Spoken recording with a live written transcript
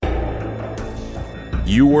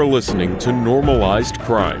You are listening to Normalized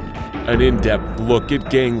Crime, an in-depth look at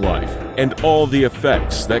gang life and all the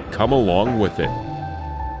effects that come along with it.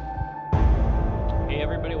 Hey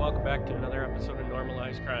everybody, welcome back to another episode of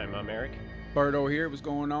Normalized Crime. I'm Eric. Berto here. What's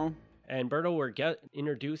going on? And Berto, we're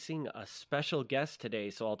introducing a special guest today,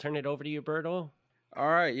 so I'll turn it over to you, Berto. All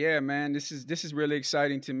right, yeah, man. This is really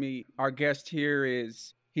exciting to me. Our guest here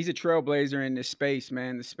he's a trailblazer in this space,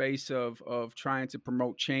 man. The space of trying to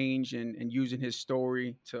promote change and using his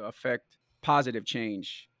story to affect positive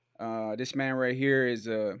change. This man right here is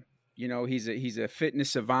he's a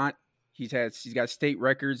fitness savant. He's got state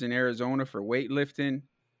records in Arizona for weightlifting.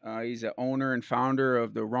 He's an owner and founder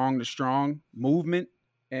of the Wrong to Strong movement,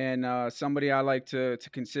 and somebody I like to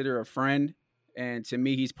consider a friend. And to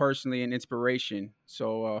me, he's personally an inspiration.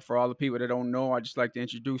 So for all the people that don't know, I just like to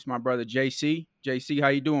introduce my brother JC. JC, how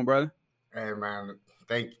you doing, brother? Hey man,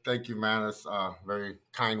 thank you, man. That's very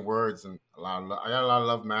kind words and I got a lot of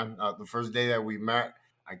love, man. The first day that we met,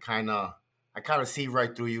 I kind of see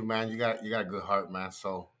right through you, man. You got a good heart, man.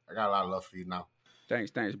 So I got a lot of love for you now.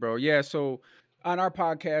 Thanks, bro. Yeah. So on our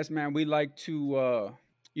podcast, man, we like to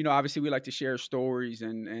obviously we like to share stories,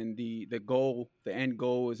 and the end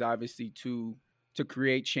goal is obviously to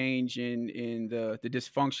create change in the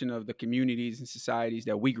dysfunction of the communities and societies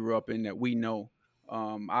that we grew up in, that we know.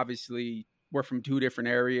 Obviously, we're from two different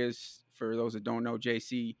areas. For those that don't know,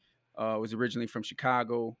 JC was originally from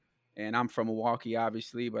Chicago, and I'm from Milwaukee,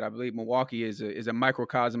 obviously. But I believe Milwaukee is a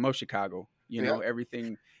microcosm of Chicago. You know,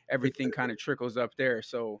 everything kind of trickles up there.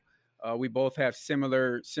 So we both have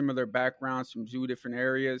similar backgrounds from two different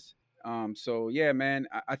areas. So yeah, man,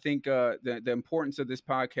 I think the importance of this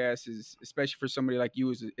podcast is, especially for somebody like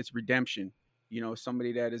you, is it's redemption. You know,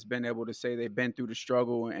 somebody that has been able to say they've been through the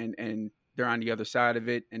struggle and they're on the other side of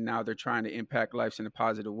it, and now they're trying to impact lives in a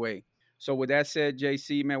positive way. So with that said,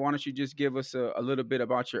 JC, man, why don't you just give us a little bit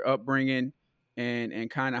about your upbringing and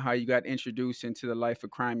kind of how you got introduced into the life of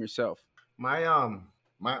crime yourself?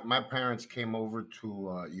 My parents came over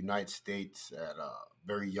to United States at a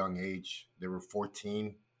very young age. They were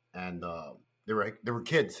 14, and they were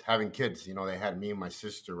kids, having kids. You know, they had me and my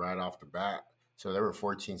sister right off the bat. So they were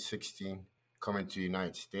 14, 16, coming to the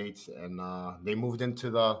United States, and they moved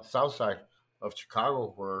into the south side of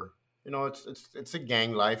Chicago, where, you know, it's a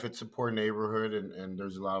gang life. It's a poor neighborhood, and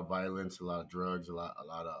there's a lot of violence, a lot of drugs, a lot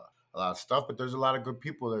of stuff. But there's a lot of good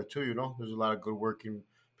people there too. You know, there's a lot of good working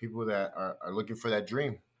people that are looking for that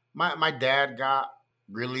dream. My dad got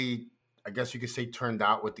really, I guess you could say, turned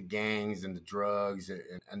out with the gangs and the drugs, and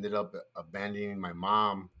ended up abandoning my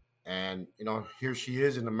mom. And, you know, here she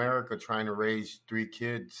is in America trying to raise 3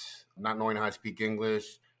 kids, not knowing how to speak English,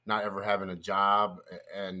 not ever having a job.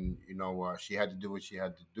 And, you know, she had to do what she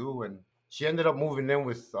had to do. And she ended up moving in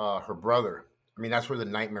with her brother. I mean, that's where the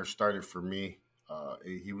nightmare started for me.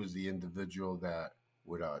 He was the individual that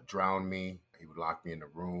would drown me. He would lock me in a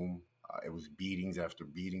room. It was beatings after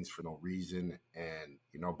beatings for no reason. And,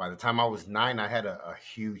 you know, by the time I was 9, I had a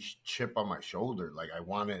huge chip on my shoulder. Like, I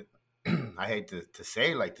wanted, I hate to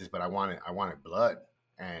say it like this, but I wanted blood.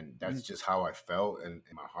 And that's just how I felt in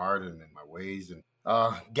my heart and in my ways. And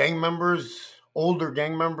older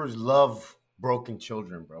gang members love broken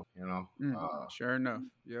children, bro. You know? Sure enough.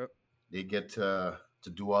 Yep. They get to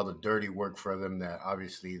do all the dirty work for them that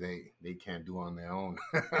obviously they can't do on their own.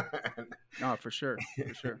 No, for sure.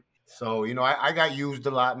 So, you know, I got used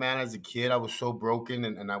a lot, man. As a kid, I was so broken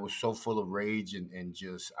and I was so full of rage and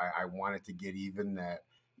just I wanted to get even, that,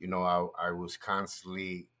 you know, I was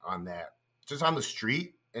constantly on that, just on the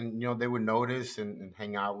street, and, you know, they would notice and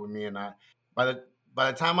hang out with me. And by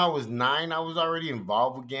the time I was 9, I was already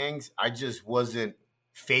involved with gangs. I just wasn't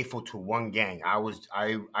faithful to one gang.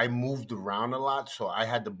 I moved around a lot, so I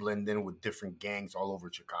had to blend in with different gangs all over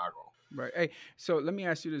Chicago. Right. Hey, so let me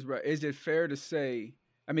ask you this, bro. Is it fair to say,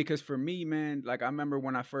 I mean, because for me, man, like, I remember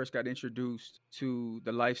when I first got introduced to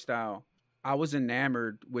the lifestyle, I was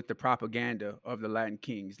enamored with the propaganda of the Latin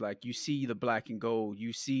Kings. Like, you see the black and gold,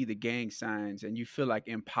 you see the gang signs, and you feel like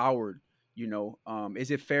empowered, you know.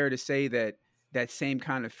 Is it fair to say that same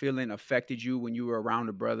kind of feeling affected you when you were around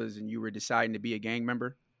the brothers and you were deciding to be a gang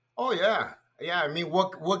member? Oh, yeah. Yeah, I mean,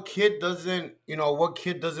 what kid doesn't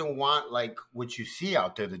want, like, what you see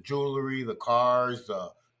out there, the jewelry, the cars,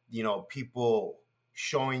 you know, people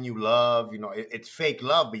showing you love. You know, it's fake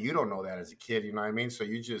love, but you don't know that as a kid, you know what I mean? So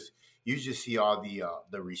you just see all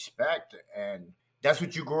the respect, and that's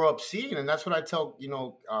what you grow up seeing. And that's what I tell,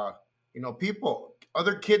 people,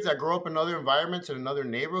 other kids that grow up in other environments and in other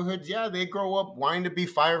neighborhoods. Yeah, they grow up wanting to be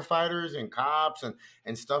firefighters and cops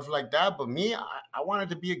and stuff like that. But me, I wanted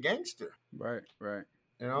to be a gangster. Right.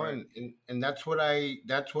 You know, Right. and that's what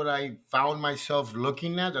I found myself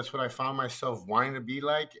looking at. That's what I found myself wanting to be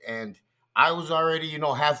like. And I was already,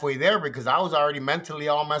 halfway there because I was already mentally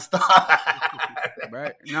all messed up.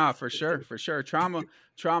 Right. Nah, for sure, for sure. Trauma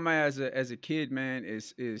as a kid, man,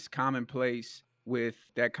 is commonplace with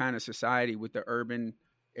that kind of society, with the urban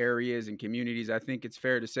areas and communities. I think it's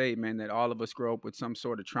fair to say, man, that all of us grow up with some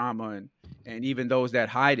sort of trauma, and even those that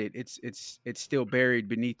hide it, it's still buried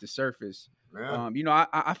beneath the surface. Yeah.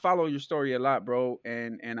 I follow your story a lot, bro,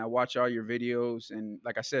 and I watch all your videos, and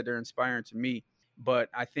like I said, they're inspiring to me. But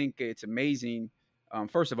I think it's amazing.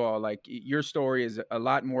 First of all, like your story is a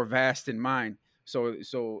lot more vast than mine.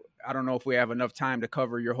 So I don't know if we have enough time to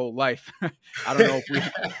cover your whole life. I don't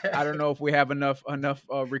know if we have enough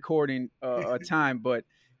recording time, but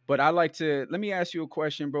I like to let me ask you a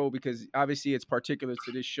question, bro, because obviously it's particular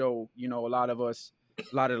to this show. A lot of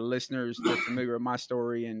the listeners, they're familiar with my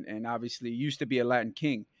story, and obviously you used to be a Latin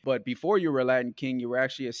king, but before you were a Latin king, you were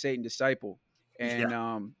actually a Satan disciple. And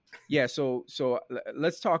Yeah. yeah, so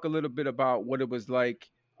let's talk a little bit about what it was like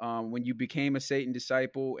when you became a Satan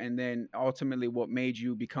disciple, and then ultimately what made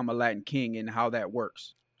you become a Latin king and how that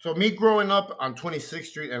works. So me growing up on 26th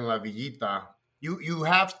Street and La Villita, you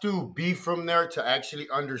have to be from there to actually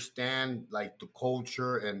understand like the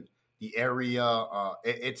culture and the area.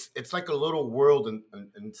 It's like a little world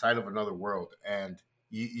inside of another world, and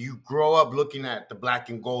you grow up looking at the black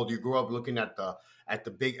and gold. You grow up looking at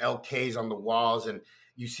the big LKs on the walls, and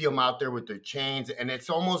you see them out there with their chains. And it's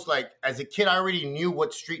almost like as a kid, I already knew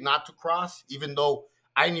what street not to cross, even though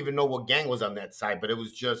I didn't even know what gang was on that side. But it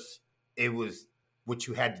was what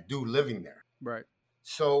you had to do living there. Right.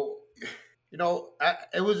 So,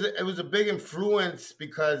 it was a big influence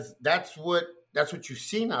because that's what you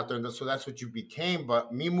seen out there, and so that's what you became.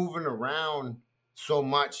 But me moving around so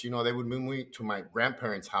much, they would move me to my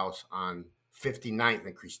grandparents' house on 59th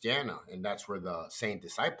and Christiana, and that's where the Saint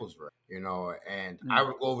Disciples were. And I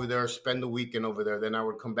would go over there, spend the weekend over there. Then I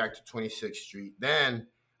would come back to 26th Street. Then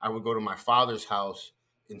I would go to my father's house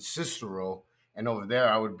in Cicero, and over there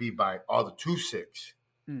I would be by all the 2-6.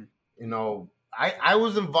 Mm. I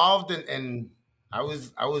was involved in I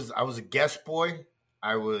was a guest boy.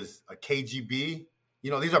 I was a KGB.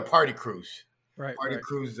 These are party crews. Right. Party Right.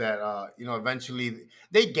 crews that eventually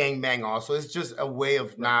they gangbang also. It's just a way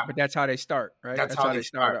of not. But that's how they start, right? That's how they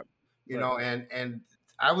start start. up. And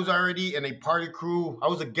I was already in a party crew. I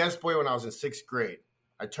was a guest boy when I was in 6th grade.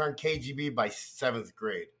 I turned KGB by 7th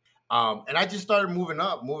grade. And I just started moving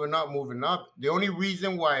up. The only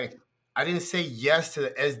reason why I didn't say yes to the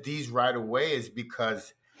SDs right away is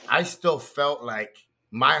because I still felt like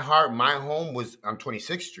my heart, my home was on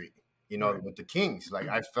 26th Street, Right. with the Kings. Like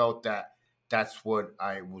I felt that that's what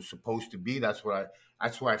I was supposed to be. That's where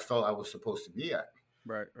I felt I was supposed to be at.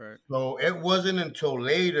 Right. Right. So it wasn't until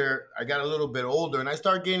later I got a little bit older and I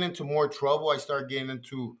started getting into more trouble. I started getting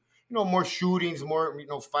into, more shootings, more,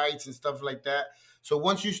 fights and stuff like that. So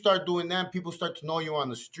once you start doing that, people start to know you on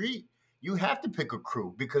the street. You have to pick a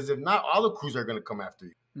crew because if not, all the crews are going to come after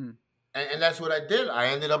you. Mm. And that's what I did. I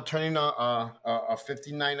ended up turning a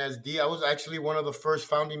 59 SD. I was actually one of the first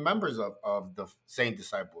founding members of the Saint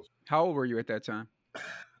Disciples. How old were you at that time?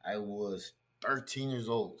 I was 13 years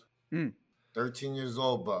old. Mm. 13 years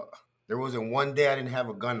old, but there wasn't one day I didn't have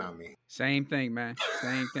a gun on me. Same thing, man.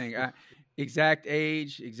 Same thing. Exact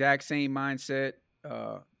age, exact same mindset.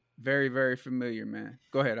 Very, very familiar, man.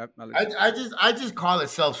 Go ahead. I just call it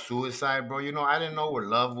self-suicide, bro. I didn't know what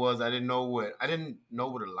love was. I didn't know what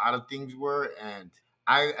a lot of things were. And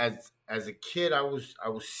I as a kid, I was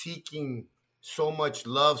seeking so much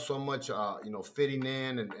love, so much fitting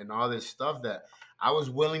in and all this stuff that I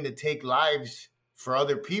was willing to take lives for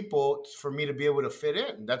other people for me to be able to fit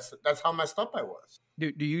in. That's how messed up I was.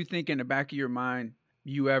 Do you think in the back of your mind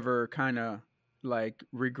you ever kind of like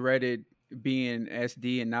regretted being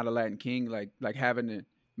SD and not a Latin king, like having to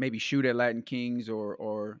maybe shoot at Latin kings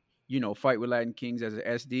or fight with Latin kings as an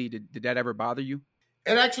SD? Did that ever bother you?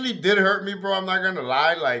 It actually did hurt me, bro. I'm not gonna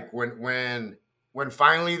lie. Like when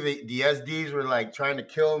finally the SDs were like trying to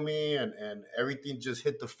kill me and everything just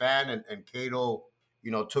hit the fan and Cato,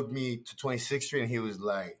 took me to 26th Street and he was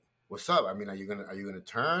like, "What's up? I mean, are you gonna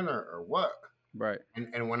turn or what?" Right.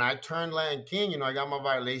 And when I turned Latin King, I got my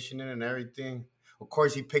violation in and everything. Of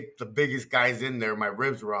course, he picked the biggest guys in there. My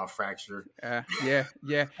ribs were all fractured. Yeah.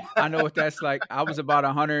 I know what that's like. I was about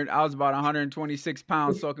 126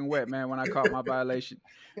 pounds soaking wet, man, when I caught my violation.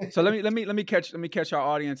 So let me catch our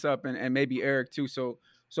audience up and maybe Eric too. So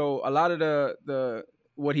a lot of the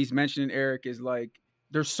what he's mentioning, Eric, is like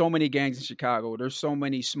there's so many gangs in Chicago. There's so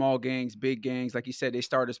many small gangs, big gangs. Like you said, they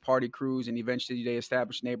start as party crews and eventually they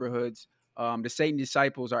establish neighborhoods. The Satan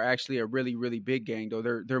Disciples are actually a really, really big gang, though.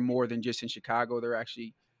 They're more than just in Chicago. They're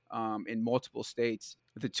actually in multiple states.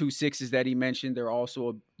 The 2 6s that he mentioned,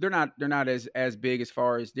 they're not as big as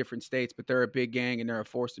far as different states, but they're a big gang and they're a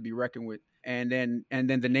force to be reckoned with. And then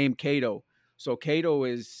the name Kato. So Kato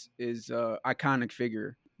is iconic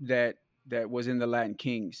figure that was in the Latin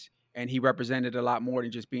Kings, and he represented a lot more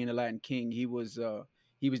than just being a Latin king. He was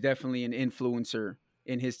definitely an influencer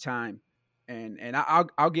in his time, and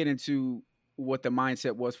I'll get into what the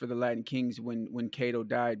mindset was for the Latin Kings when Kato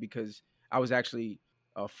died, because I was actually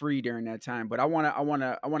free during that time. But I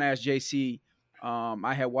wanna ask JC.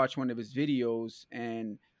 I had watched one of his videos,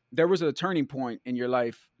 and there was a turning point in your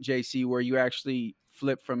life, JC, where you actually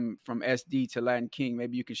flipped from SD to Latin King.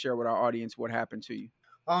 Maybe you can share with our audience what happened to you.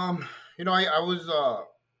 I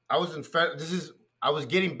was in Fed. I was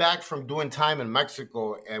getting back from doing time in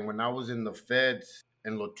Mexico, and when I was in the feds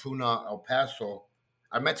in La Tuna, El Paso,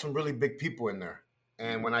 I met some really big people in there.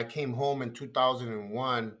 And when I came home in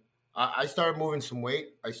 2001, I started moving some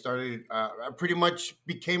weight. I pretty much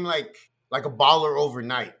became like a baller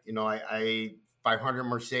overnight. I 500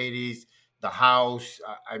 Mercedes, the house.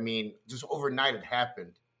 I mean, just overnight it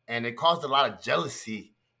happened, and it caused a lot of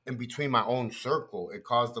jealousy in between my own circle. It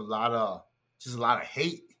caused a lot of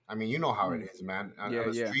hate. I mean, you know how it is, man. On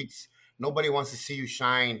the streets, nobody wants to see you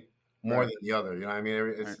shine more than the other. You know what I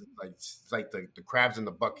mean? It's like the crabs in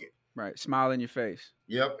the bucket. Right. Smile in your face.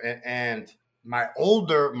 Yep. And my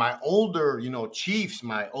older, chiefs,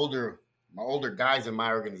 my older guys in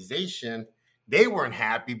my organization, they weren't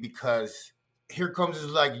happy because here comes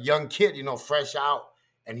this like young kid, fresh out,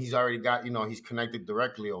 and he's already got, he's connected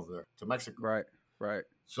directly over there to Mexico. Right.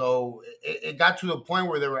 So it got to the point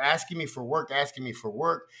where they were asking me for work,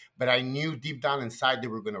 but I knew deep down inside they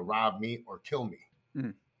were going to rob me or kill me.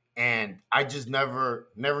 Mm. And I just never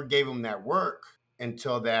gave them that work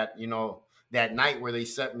until that night where they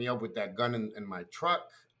set me up with that gun in my truck.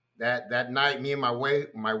 That night, me and my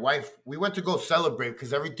wife, we went to go celebrate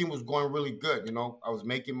because everything was going really good. I was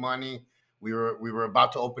making money. We were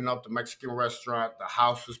about to open up the Mexican restaurant. The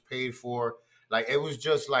house was paid for. Like, it was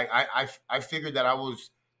just like, I figured that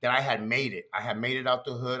I had made it. I had made it out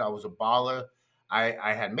the hood. I was a baller.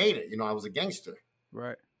 I had made it. I was a gangster.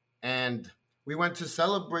 Right. And we went to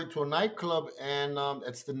celebrate to a nightclub, and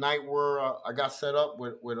it's the night where I got set up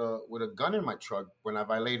with a gun in my truck when I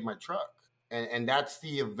valeted my truck. And that's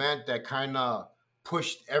the event that kind of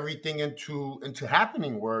pushed everything into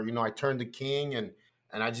happening, where, I turned the king, and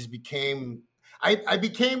I just became I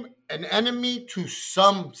became an enemy to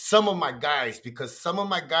some of my guys, because some of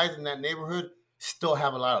my guys in that neighborhood still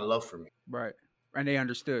have a lot of love for me. Right. And they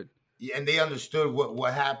understood. Yeah, and they understood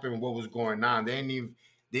what happened, what was going on. They didn't even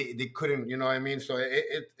they couldn't, you know what I mean? So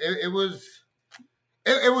it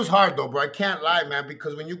was hard though, bro. I can't lie, man,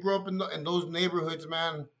 because when you grow up in those neighborhoods,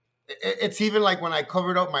 man, it's even like when I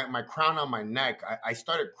covered up my crown on my neck, I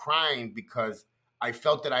started crying because I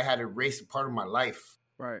felt that I had erased a part of my life.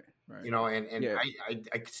 Right. And yeah.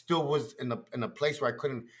 I still was in a place where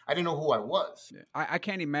I didn't know who I was. Yeah. I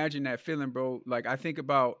can't imagine that feeling, bro. Like, I think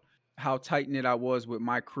about how tight-knit I was with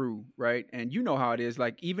my crew, right? And you know how it is.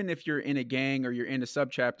 Like, even if you're in a gang or you're in a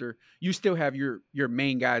subchapter, you still have your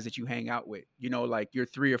main guys that you hang out with. Like your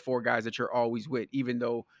 3 or 4 guys that you're always with, even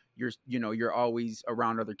though you're always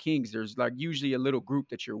around other kings. There's like usually a little group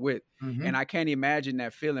that you're with. Mm-hmm. And I can't imagine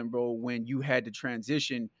that feeling, bro, when you had to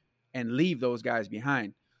transition and leave those guys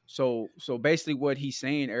behind. So basically what he's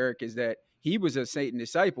saying, Eric, is that he was a Satan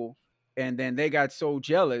disciple, and then they got so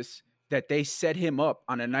jealous that they set him up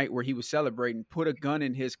on a night where he was celebrating, put a gun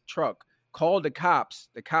in his truck, called the cops.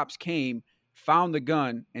 The cops came, found the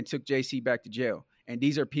gun, and took JC back to jail. And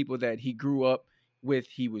these are people that he grew up with,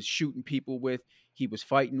 he was shooting people with, he was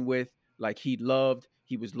fighting with, like he loved,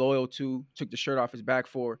 he was loyal to, took the shirt off his back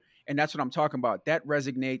for. And that's what I'm talking about. That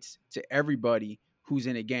resonates to everybody who's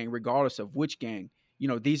in a gang, regardless of which gang.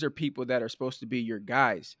 These are people that are supposed to be your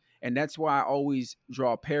guys. And that's why I always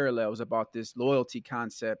draw parallels about this loyalty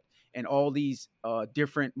concept and all these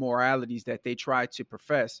different moralities that they try to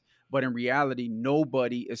profess. But in reality,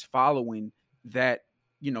 nobody is following that,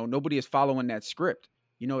 nobody is following that script.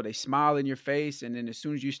 They smile in your face, and then as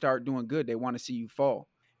soon as you start doing good, they want to see you fall.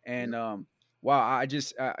 And wow, I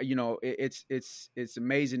just, it's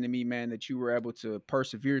amazing to me, man, that you were able to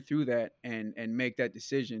persevere through that and make that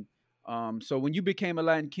decision. So when you became a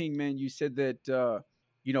Latin King, man, you said that,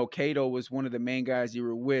 Kato was one of the main guys you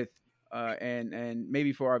were with. And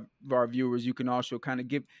maybe for our viewers, you can also kind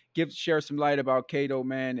of share some light about Kato,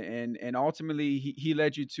 man. And ultimately he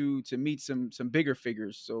led you to meet some bigger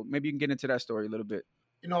figures. So maybe you can get into that story a little bit.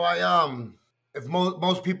 if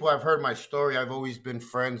most people have heard my story, I've always been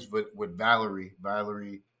friends with Valerie.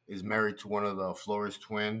 Valerie is married to one of the Flores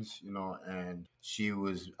twins, you know, and she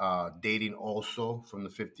was dating also from the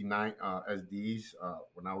 59 SDs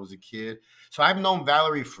when I was a kid. So I've known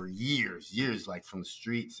Valerie for years, like from the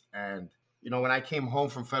streets. And, you know, when I came home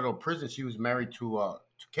from federal prison, she was married to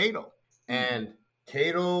Cato. And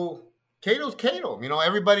Cato's Cato. You know,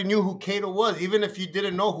 everybody knew who Cato was. Even if you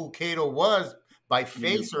didn't know who Cato was by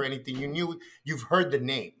face or anything, you've heard the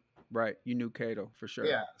name. Right. You knew Cato for sure.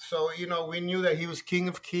 Yeah. So, you know, we knew that he was King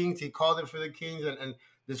of Kings. He called it for the kings and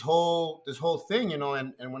this whole thing, you know,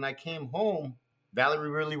 and when I came home, Valerie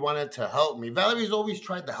really wanted to help me. Valerie's always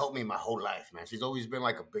tried to help me my whole life, man. She's always been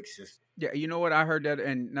like a big sister. Yeah, you know what? I heard that,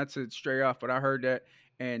 and not to stray off, but I heard that,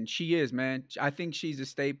 and she is, man. I think she's a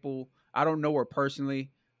staple. I don't know her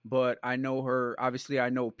personally, but I know her. Obviously, I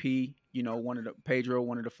know P. You know, Pedro,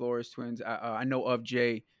 one of the Flores twins. I know of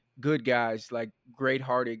Jay. Good guys, like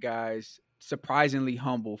great-hearted guys, surprisingly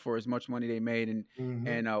humble for as much money they made, and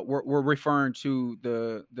we're referring to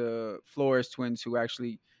the Flores twins who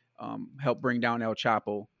actually helped bring down El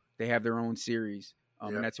Chapo. They have their own series,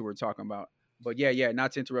 and that's what we're talking about. But yeah,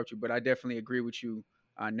 not to interrupt you, but I definitely agree with you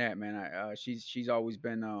on that, man. She's always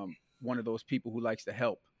been one of those people who likes to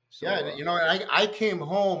help. So, yeah, you know, I came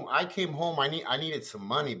home. I needed some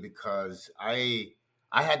money because I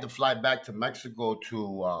had to fly back to Mexico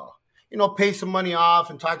to you know, pay some money off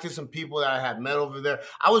and talk to some people that I had met over there.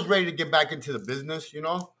 I was ready to get back into the business, you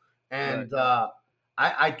know, and right.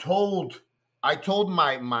 I told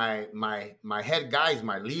my head guys,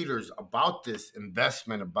 my leaders, about this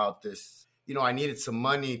investment, about this. You know, I needed some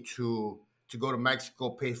money to go to Mexico,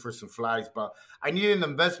 pay for some flights, but I needed an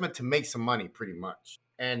investment to make some money, pretty much.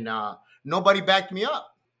 And nobody backed me up.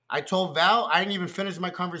 I told Val, I didn't even finish my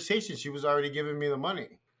conversation. She was already giving me the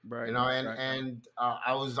money. Right. You know, and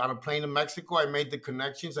I was on a plane to Mexico. I made the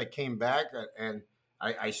connections. I came back and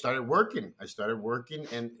I started working.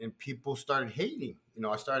 And people started hating. You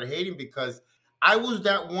know, I started hating because I was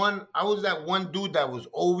that one dude that was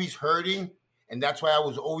always hurting. And that's why I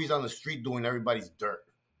was always on the street doing everybody's dirt,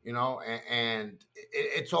 you know, and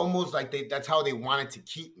it's almost like that's how they wanted to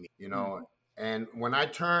keep me, you know. And when I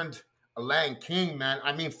turned a Latin King, man,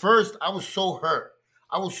 I mean, first I was so hurt.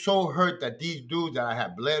 I was so hurt that these dudes that I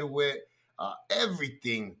had bled with,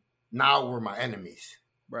 everything now were my enemies.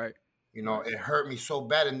 Right. You know, it hurt me so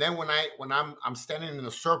bad. And then when I'm standing in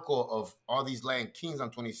the circle of all these Latin Kings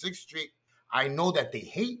on 26th Street, I know that they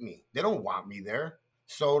hate me. They don't want me there.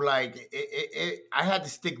 So, like, I had to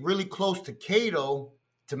stick really close to Cato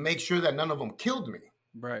to make sure that none of them killed me.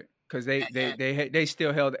 Right, because they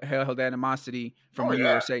still held animosity from when you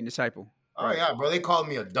were a Satan disciple. Oh, right. Yeah, bro. They called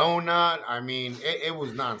me a donut. I mean, it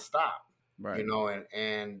was nonstop. Right. You know,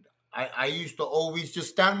 and I used to always just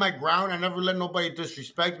stand my ground. I never let nobody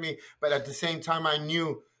disrespect me. But at the same time, I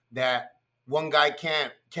knew that one guy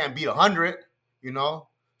can't beat 100, you know.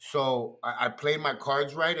 So I played my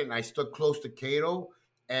cards right, and I stood close to Cato.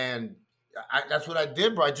 And that's what I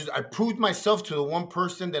did, bro. I proved myself to the one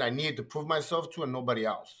person that I needed to prove myself to, and nobody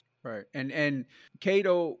else. Right. And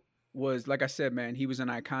Cato was, like I said, man, he was an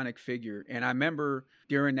iconic figure. And I remember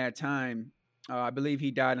during that time, I believe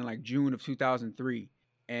he died in like June of 2003.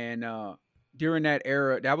 And during that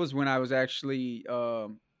era, that was when I was actually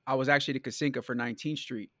the Kasinka for 19th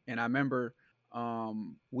Street. And I remember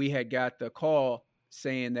we had got the call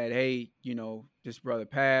saying that, hey, you know, this brother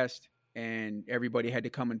passed. And everybody had to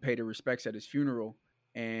come and pay their respects at his funeral.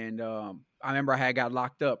 And I remember I had got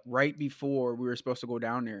locked up right before we were supposed to go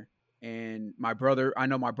down there. And my brother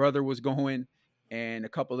was going, and a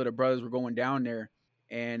couple of the brothers were going down there.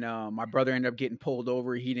 And my brother ended up getting pulled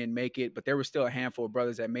over. He didn't make it, but there was still a handful of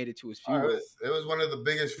brothers that made it to his funeral. It was one of the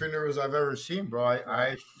biggest funerals I've ever seen, bro.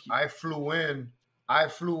 I flew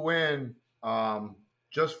in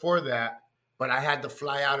just for that. But I had to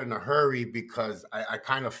fly out in a hurry because I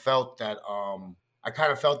kind of felt that now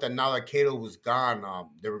that Cato was gone,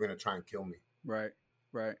 they were gonna try and kill me. Right.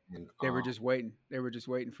 And, they were just waiting. They were just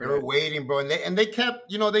waiting for. They were waiting, bro, and they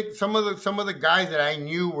kept, you know, some of the guys that I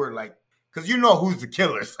knew were like, because you know who's the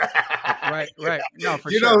killers. Right. No,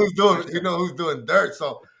 for you sure. You know who's doing dirt.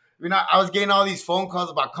 So, you know, I was getting all these phone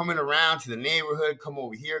calls about coming around to the neighborhood, come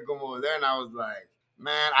over here, come over there, and I was like,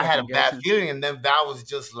 man, I had a bad feeling, and then Val was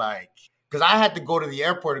just like. Because I had to go to the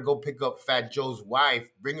airport to go pick up Fat Joe's wife,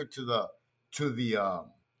 bring her to the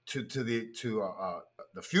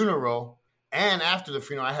funeral, and after the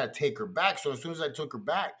funeral, I had to take her back. So as soon as I took her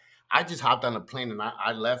back, I just hopped on a plane and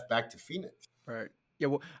I left back to Phoenix. Right. Yeah.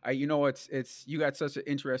 Well, you know, it's you got such an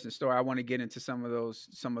interesting story. I want to get into some of those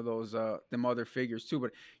them other figures too.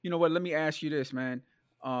 But you know what? Let me ask you this, man.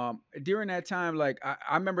 During that time, like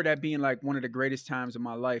I remember that being like one of the greatest times of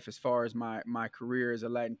my life as far as my career as a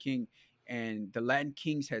Latin King. And the Latin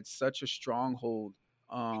Kings had such a stronghold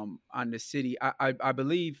on the city. I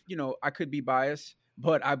believe, I could be biased,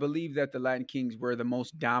 but I believe that the Latin Kings were the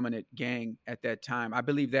most dominant gang at that time. I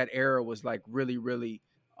believe that era was like really, really,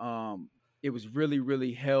 it was really,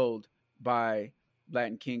 really held by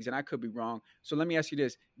Latin Kings, and I could be wrong. So let me ask you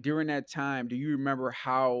this: during that time, do you remember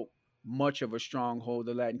how much of a stronghold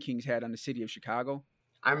the Latin Kings had on the city of Chicago?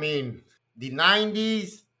 I mean, the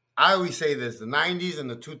 90s, I always say this, the 90s and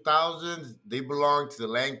the 2000s, they belonged to the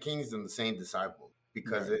Land Kings and the Saint Disciples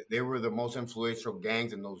because Right. they were the most influential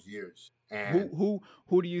gangs in those years. Who And who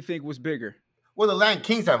who do you think was bigger? well, the Land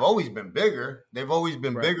Kings have always been bigger. They've always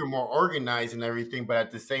been Right. bigger, more organized and everything. But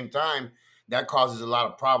at the same time, that causes a lot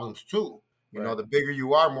of problems too. You know, Right. the bigger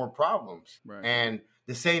you are, more problems. Right. And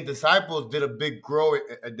the same disciples did a big grow.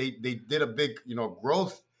 They did a big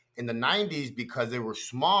growth in the 90s because they were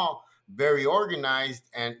small, very organized,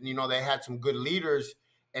 and they had some good leaders,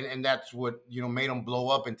 and that's what made them blow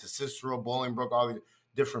up into Cicero, Bolingbrook, all the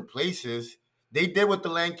different places. They did what the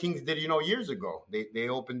Land Kings did, years ago. They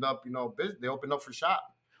opened up, they opened up for shop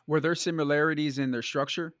Were there similarities in their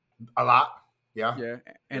structure? a lot. Yeah, Yeah,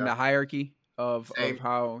 and yeah, the hierarchy of same.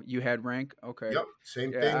 how you had rank. Okay, Yep,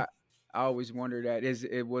 same yeah, thing. I always wonder that.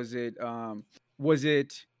 Was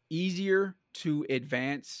it easier to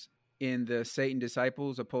advance in the Satan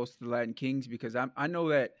disciples opposed to the Latin Kings? Because I know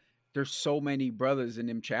that there's so many brothers in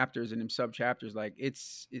them chapters and them sub chapters. Like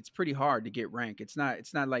it's pretty hard to get rank. It's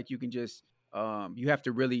not like you can just you have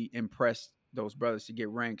to really impress those brothers to get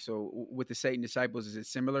rank. So with the Satan disciples, is it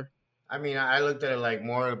similar? I mean, I looked at it like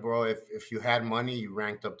more, bro. If you had money, you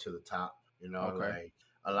ranked up to the top. Okay, Like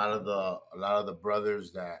a lot of the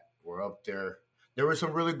brothers that were up there. There were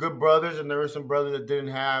some really good brothers, and there were some brothers that didn't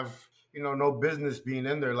have no business being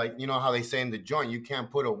in there. Like how they say in the joint, you can't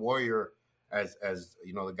put a warrior as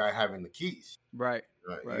the guy having the keys. right,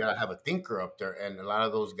 Right? You right. gotta have a thinker up there, and a lot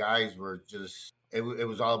of those guys were just. It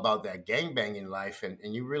was all about that gang banging life, and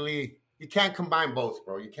you can't combine both,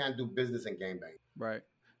 bro. You can't do business and gang bang. Right.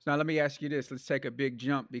 So now let me ask you this. Let's take a big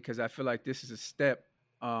jump because I feel like this is a step.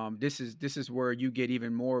 This is where you get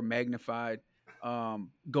even more magnified.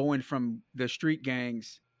 Going from the street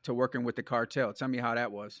gangs to working with the cartel. Tell me how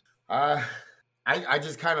that was. Uh, I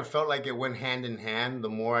just kind of felt like it went hand in hand. The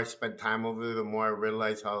more I spent time over there, the more I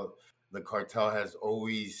realized how the cartel has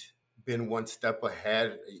always been one step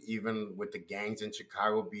ahead, even with the gangs in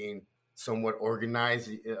Chicago being somewhat organized.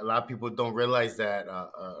 A lot of people don't realize that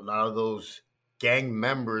a lot of those gang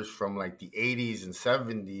members from like the 80s and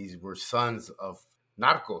 70s were sons of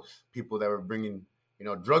narcos, people that were bringing,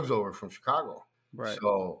 drugs over from Chicago. Right.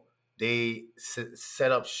 So they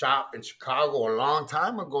set up shop in Chicago a long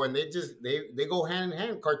time ago, and they go hand in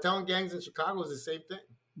hand. Cartel and gangs in Chicago is the same thing.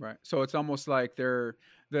 Right. So it's almost like they're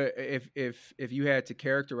the if you had to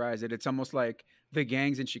characterize it, it's almost like the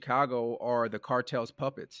gangs in Chicago are the cartel's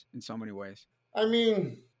puppets in so many ways. I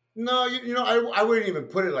mean, no, I wouldn't even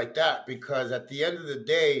put it like that because at the end of the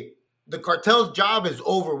day, the cartel's job is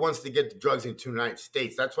over once they get the drugs into the United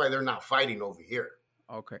States. That's why they're not fighting over here.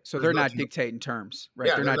 Okay. So There's they're not nothing. dictating terms, right?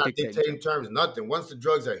 Yeah, They're they're not not dictating dictating terms. terms, nothing. Once the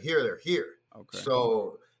drugs are here, they're here. Okay.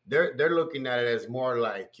 So they're looking at it as more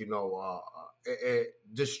like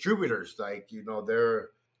distributors. Like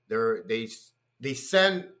they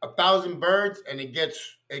send 1,000 birds and it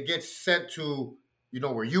gets sent to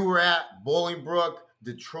where you were at, Bolingbrook,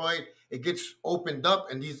 Detroit. It gets opened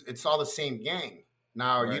up and it's all the same gang.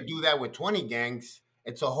 Now you Right. do that with 20 gangs,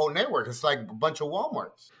 it's a whole network. It's like a bunch of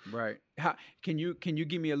Walmarts. Right. Can you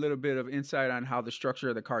give me a little bit of insight on how the structure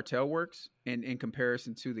of the cartel works in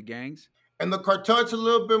comparison to the gangs? And the cartel, it's a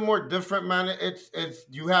little bit more different, man. It's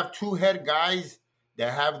you have two head guys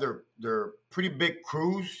that have their pretty big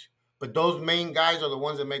crews, but those main guys are the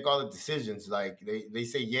ones that make all the decisions. Like they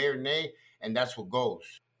say yay or nay, and that's what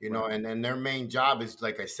goes. Right. And then their main job is,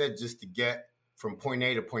 like I said, just to get from point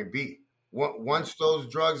A to point B. Right. Once those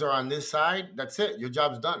drugs are on this side, that's it. Your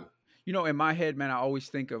job's done. In my head, man, I always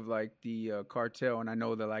think of like the cartel, and I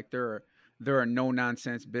know that like they're a no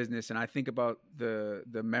nonsense business, and I think about the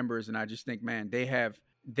members, and I just think, man,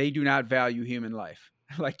 they do not value human life.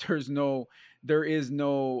 Like there is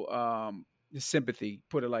no sympathy,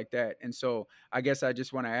 put it like that. And so I guess I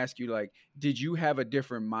just want to ask you, like, did you have a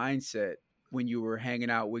different mindset when you were hanging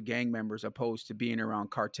out with gang members opposed to being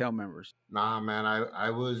around cartel members? Nah, man, I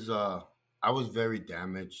was very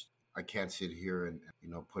damaged. I can't sit here and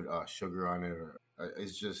put sugar on it. Or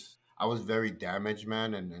it's just I was very damaged,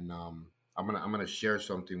 man. And I'm gonna share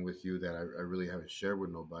something with you that I really haven't shared with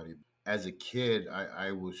nobody. as a kid,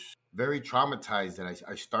 I was very traumatized, and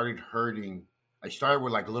I started hurting. I started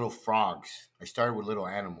with like little frogs. I started with little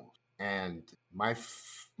animals, and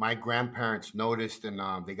my grandparents noticed, and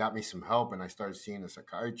they got me some help, and I started seeing a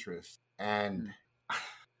psychiatrist, and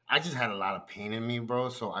I just had a lot of pain in me, bro.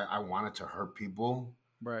 So I wanted to hurt people,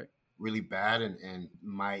 Right. really bad, and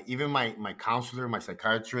my counselor, my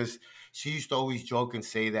psychiatrist, she used to always joke and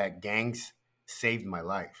say that gangs saved my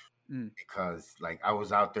life because like I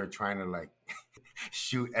was out there trying to like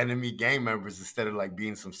shoot enemy gang members instead of like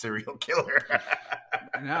being some serial killer.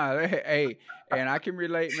 Nah, hey, and I can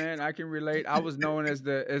relate, man. I can relate. I was known as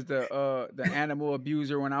the animal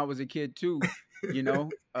abuser when I was a kid too, you know.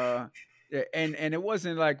 And it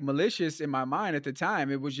wasn't like malicious in my mind at the time.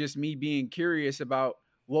 It was just me being curious about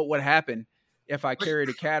what would happen if I carried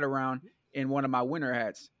a cat around in one of my winter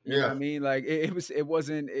hats. You know what I mean? Like it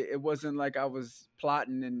wasn't like I was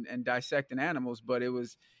plotting and dissecting animals, but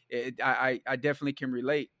I definitely can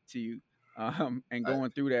relate to you and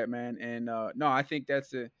going through that, man. And no, I think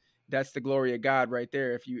that's the glory of God right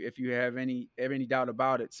there. If you have any doubt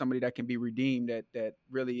about it, somebody that can be redeemed, that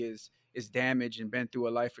really is damaged and been through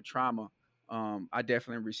a life of trauma. I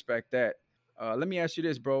definitely respect that. Let me ask you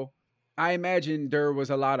this, bro. I imagine there was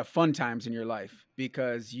a lot of fun times in your life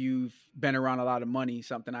because you've been around a lot of money,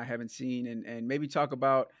 something I haven't seen, and maybe talk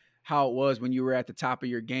about how it was when you were at the top of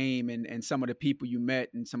your game and some of the people you met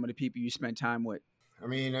and some of the people you spent time with. I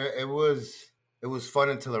mean, it was fun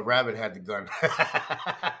until a rabbit had the gun.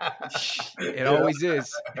 It always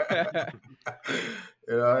is.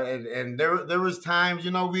 You know, and there was times,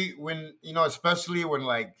 you know, especially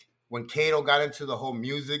when Kato got into the whole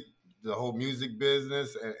music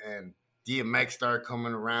business and DMX started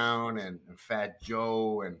coming around and Fat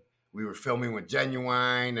Joe, and we were filming with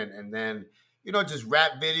Genuine and then, you know, just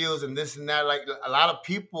rap videos and this and that. Like a lot of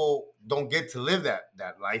people don't get to live that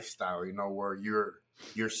lifestyle, you know, where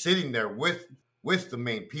you're sitting there with the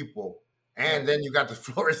main people. And then you got the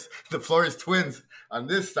Flores twins on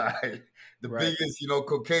this side, the biggest, you know,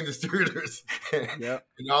 cocaine distributors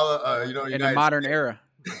in all, you know, in the modern era.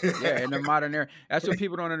 Yeah, in the modern era. That's what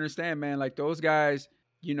people don't understand, man. Like those guys,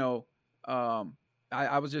 you know,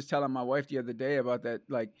 I was just telling my wife the other day about that.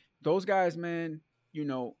 Like those guys, man, you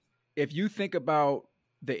know, if you think about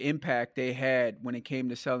the impact they had when it came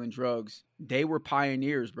to selling drugs, they were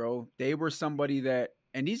pioneers, bro. They were somebody that,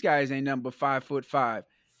 and these guys ain't nothing but 5'5",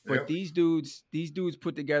 but these dudes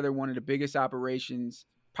put together one of the biggest operations,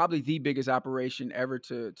 probably the biggest operation ever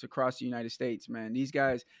to cross the United States, man. These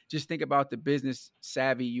guys, just think about the business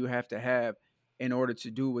savvy you have to have in order to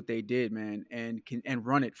do what they did, man, and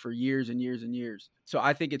run it for years and years and years. So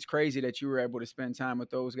I think it's crazy that you were able to spend time with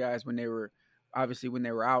those guys when they were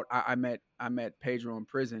out. I met Pedro in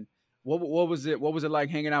prison. What was it like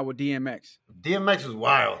hanging out with DMX? DMX was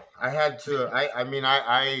wild. I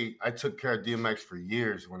took care of DMX for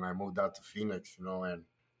years when I moved out to Phoenix, you know, and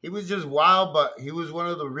he was just wild, but he was one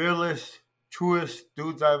of the realest, truest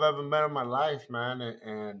dudes I've ever met in my life, man.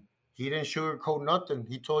 And he didn't sugarcoat nothing.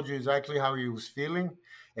 He told you exactly how he was feeling.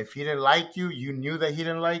 If he didn't like you, you knew that he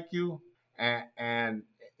didn't like you. And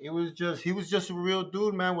he was just a real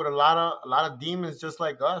dude, man, with a lot of demons just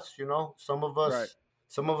like us, you know. Some of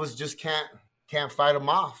us just can't fight them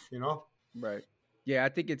off, you know. Right. Yeah, I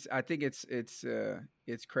think it's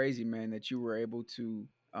crazy, man, that you were able to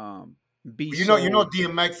be. You know,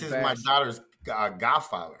 DMX is my daughter's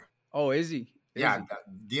godfather. Oh, is he?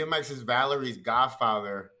 DMX is Valerie's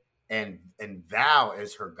godfather, and Val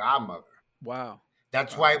is her godmother. Wow.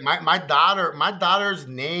 That's why my daughter's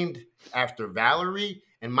named after Valerie,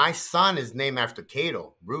 and my son is named after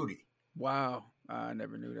Kato, Rudy. Wow. I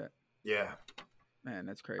never knew that. Yeah. Man,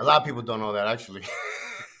 that's crazy. A lot of people don't know that, actually.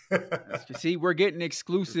 See, we're getting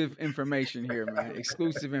exclusive information here, man.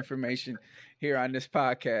 Exclusive information here on this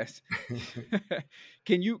podcast.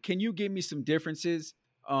 Can you give me some differences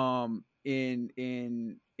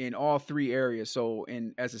in all three areas? So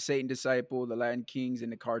as a Satan disciple, the Latin Kings,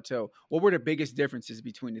 and the cartel, what were the biggest differences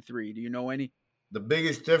between the three? Do you know any? The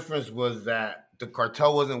biggest difference was that the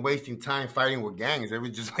cartel wasn't wasting time fighting with gangs. They were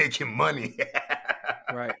just making money.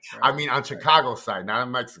 Right. I mean, on Chicago side, not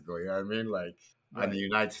in Mexico. You know what I mean? Like in the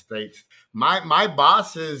United States. My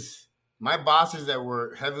bosses that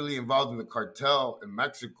were heavily involved in the cartel in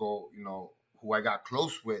Mexico, you know, who I got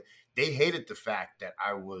close with, they hated the fact that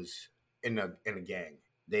I was in a gang.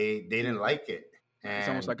 They didn't like it. And it's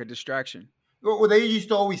almost like a distraction. Well, they used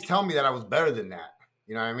to always tell me that I was better than that.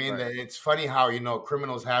 You know what I mean? Right. It's funny how, you know,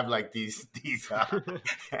 criminals have like these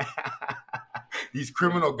these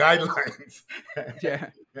criminal guidelines. Yeah.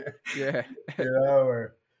 You know,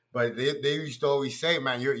 But they used to always say,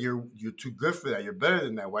 man, you're too good for that. You're better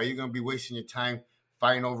than that. Why are you going to be wasting your time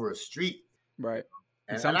fighting over a street? Right.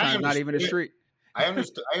 And And sometimes not even a street. I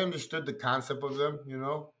understood the concept of them, you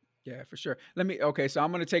know. Yeah, for sure. Okay, so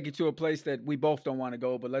I'm gonna take you to a place that we both don't want to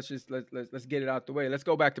go, but let's get it out the way. Let's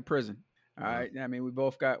go back to prison. All right. I mean, we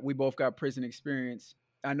both got prison experience.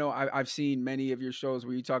 I know I've seen many of your shows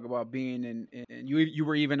where you talk about being in you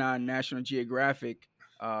were even on National Geographic,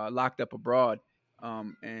 Locked Up Abroad,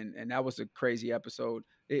 and that was a crazy episode.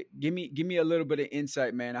 Give me a little bit of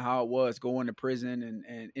insight, man, of how it was going to prison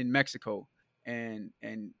and in Mexico. And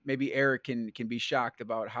maybe Eric can be shocked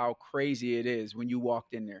about how crazy it is when you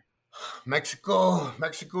walked in there. Mexico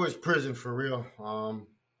is prison for real.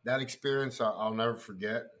 That experience I'll never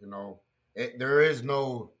forget. You know, there is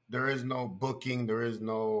no booking. There is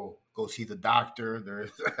no go see the doctor.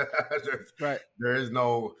 There is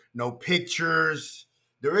no pictures.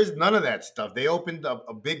 There is none of that stuff. They opened up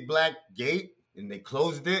a big black gate and they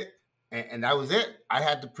closed it, and that was it. I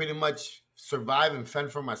had to pretty much survive and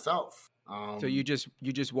fend for myself. So you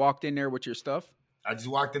just walked in there with your stuff? I just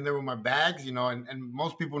walked in there with my bags, you know, and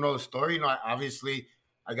most people know the story. You know,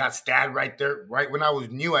 I got stabbed right there. Right when I was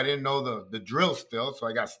new, I didn't know the drill still. So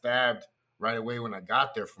I got stabbed right away when I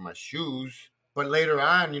got there for my shoes. But later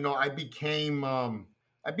on, you know, I became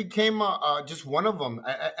just one of them.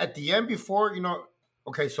 At the end before, you know,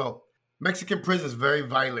 okay, so Mexican prison is very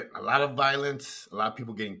violent. A lot of violence, a lot of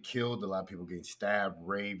people getting killed, a lot of people getting stabbed,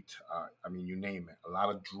 raped. I mean, you name it. A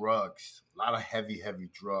lot of drugs, a lot of heavy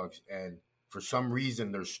drugs. And for some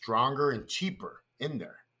reason, they're stronger and cheaper in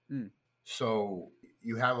there. So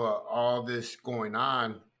you have all this going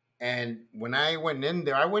on. And when I went in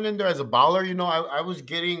there as a baller. You know, I was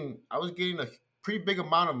getting a pretty big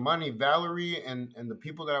amount of money. Valerie and the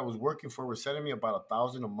people that I was working for were sending me about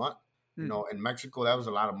 $1,000 a month. You know, in Mexico, that was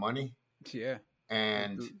a lot of money. Yeah.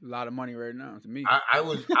 And a lot of money right now to me. I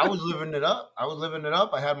was living it up.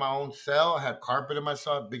 I had my own cell. I had carpet in my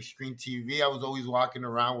cell, big screen TV. I was always walking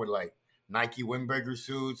around with like Nike windbreaker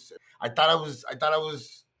suits. I thought I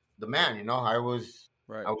was the man, you know. I was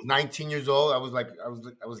 19 years old. I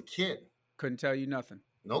was a kid. Couldn't tell you nothing.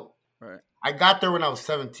 Nope. Right. I got there when I was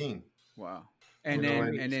 17. Wow. And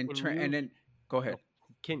then go ahead.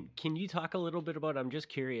 Can you talk a little bit about, I'm just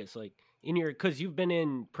curious, like because you've been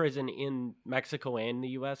in prison in Mexico and the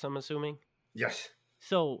US, I'm assuming? Yes.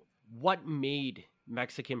 So what made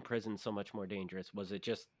Mexican prison so much more dangerous? Was it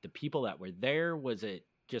just the people that were there? Was it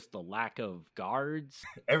just the lack of guards?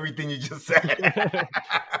 Everything you just said.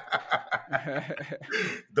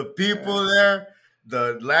 The people there,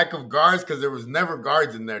 the lack of guards, because there was never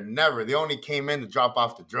guards in there. Never. They only came in to drop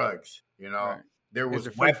off the drugs. You know, right. There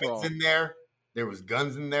was weapons in there. There was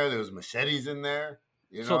guns in there. There was machetes in there.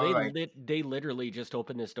 You know, so they literally just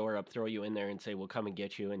open this door up, throw you in there, and say, "We'll come and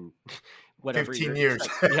get you," and whatever. 15 years.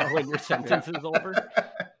 When your sentence is over.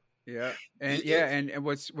 Yeah, and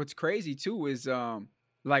what's crazy too is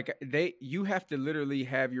you have to literally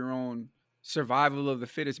have your own survival of the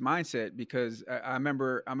fittest mindset, because I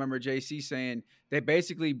remember JC saying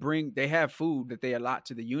they have food that they allot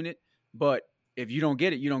to the unit, but if you don't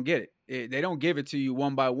get it, you don't get it. They don't give it to you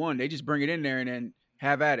one by one. They just bring it in there and then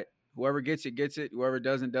have at it. Whoever gets it, gets it. Whoever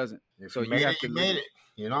doesn't. So you have to made it,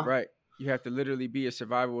 you know? Right. You have to literally be a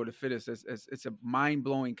survival of the fittest. It's a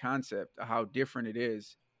mind-blowing concept of how different it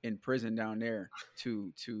is in prison down there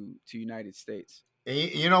to United States. And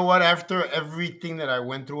you know what? After everything that I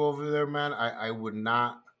went through over there, man, I would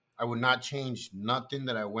not change nothing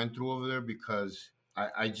that I went through over there, because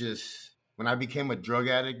I just, when I became a drug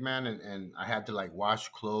addict, man, and I had to like wash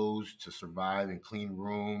clothes to survive and clean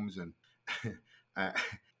rooms, and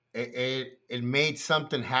it made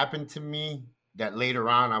something happen to me that later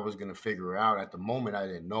on I was going to figure out. At the moment, I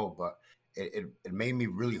didn't know, but it made me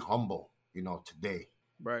really humble, you know, today.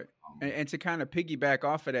 Right. And to kind of piggyback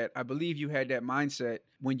off of that, I believe you had that mindset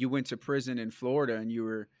when you went to prison in Florida, and you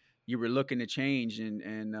were looking to change,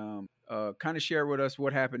 and kind of share with us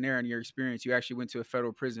what happened there and your experience. You actually went to a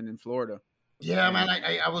federal prison in Florida. Yeah, man.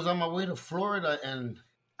 I was on my way to Florida, and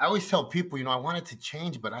I always tell people, you know, I wanted to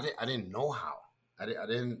change, but I didn't know how. I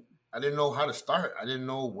didn't know how to start. I didn't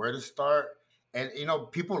know where to start. And, you know,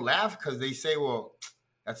 people laugh because they say, well,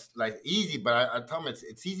 that's like easy. But I tell them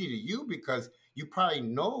it's easy to you because you probably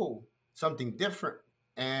know something different.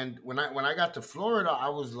 And when I got to Florida, I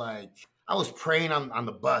was praying on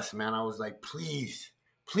the bus, man. I was like, please,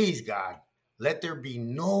 God, let there be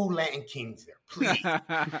no Latin kings there. Please.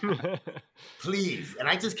 Please. And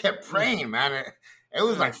I just kept praying, man. It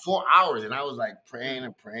was like 4 hours, and I was like praying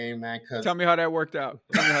and praying, man. Tell me how that worked out.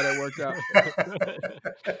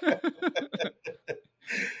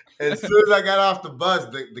 As soon as I got off the bus,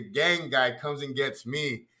 the gang guy comes and gets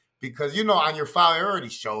me because, on your file, it already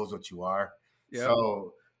shows what you are. Yep.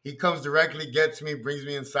 So he comes directly, gets me, brings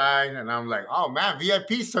me inside, and I'm like, oh, man,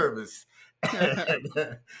 VIP service.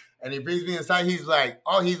 And he brings me inside. He's like,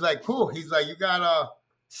 cool. He's like, you got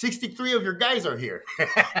 63 of your guys are here.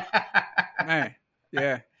 Man,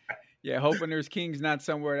 yeah. Yeah, hoping there's kings not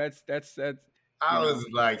somewhere. That's. I was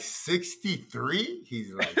like 63.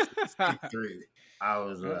 He's like 63. I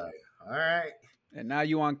was like, all right. And now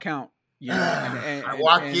you on count. I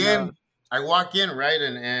walk in, right,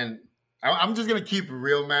 and I'm just gonna keep it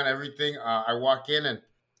real, man. Everything. I walk in and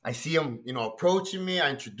I see him, approaching me. I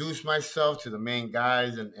introduce myself to the main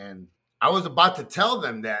guys, and I was about to tell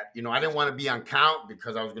them that, I didn't want to be on count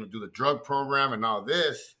because I was gonna do the drug program and all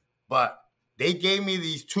this, but they gave me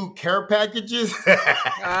these 2 care packages.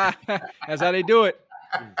 That's how they do it.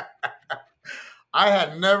 I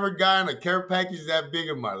had never gotten a care package that big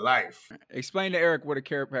in my life. Explain to Eric what a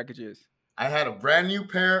care package is. I had a brand new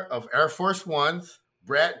pair of Air Force Ones,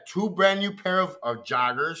 2 brand new pair of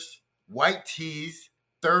joggers, white tees,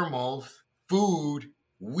 thermals, food,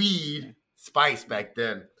 weed, spice back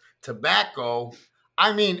then, tobacco.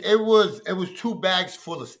 I mean, it was 2 bags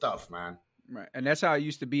full of stuff, man. Right. And that's how it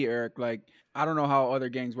used to be, Eric. Like, I don't know how other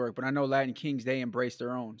gangs work, but I know Latin Kings, they embrace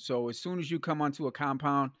their own. So as soon as you come onto a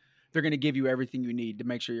compound, they're going to give you everything you need to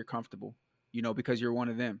make sure you're comfortable, because you're one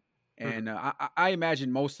of them. And I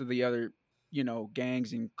imagine most of the other,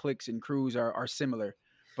 gangs and cliques and crews are similar.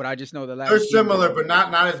 But I just know the Latin They're similar, but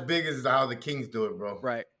not as big as how the Kings do it, bro.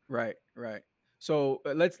 Right. So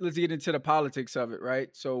let's get into the politics of it, right?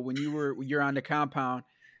 So when you're on the compound,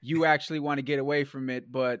 you actually want to get away from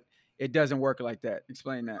it, but it doesn't work like that.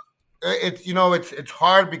 Explain that. It's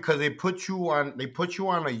hard because they put you on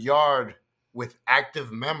a yard with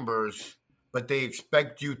active members, but they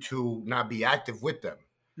expect you to not be active with them.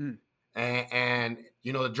 And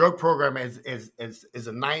the drug program is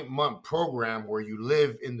a 9-month program where you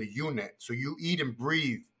live in the unit, so you eat and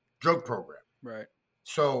breathe drug program. Right.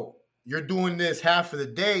 So you're doing this half of the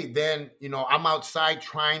day, then I'm outside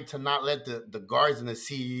trying to not let the guards and the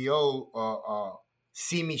CEO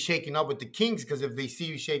see me shaking up with the Kings, because if they see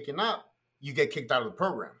you shaking up, you get kicked out of the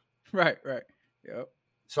program. Right. Yep.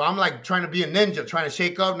 So I'm like trying to be a ninja, trying to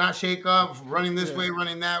shake up, not shake up, running this way,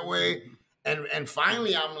 running that way. And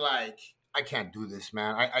finally I'm like, I can't do this,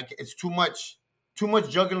 man. It's too much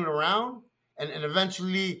juggling around. And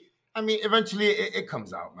eventually it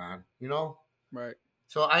comes out, man, Right.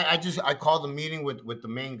 So I called a meeting with the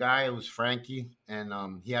main guy. It was Frankie,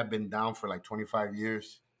 and he had been down for like 25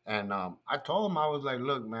 years. And I told him, I was like,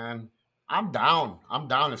 look, man, I'm down.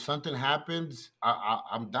 If something happens,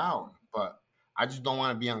 I'm down. But I just don't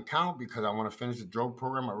want to be on count because I want to finish the drug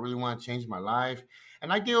program. I really want to change my life.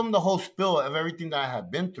 And I gave him the whole spill of everything that I had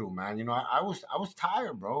been through, man. I was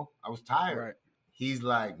tired, bro. I was tired. Right. He's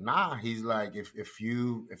like, nah. He's like, if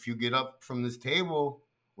you get up from this table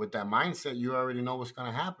with that mindset, you already know what's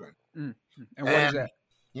gonna happen. And what is that?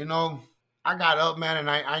 I got up, man, and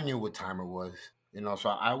I knew what time it was. So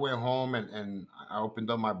I went home and I opened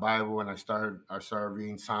up my Bible and I started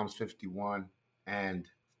reading Psalms 51, and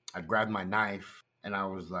I grabbed my knife and I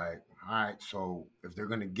was like, all right, so if they're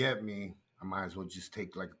gonna get me, I might as well just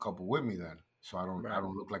take like a couple with me then, so I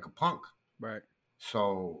don't look like a punk. Right.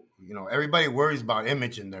 So everybody worries about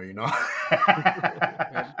image in there, It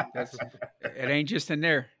ain't just in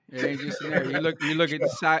there. You look at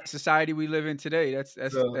the society we live in today.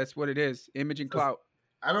 That's what it is. Image and clout.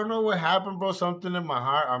 I don't know what happened, bro. Something in my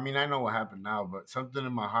heart. I mean, I know what happened now, but something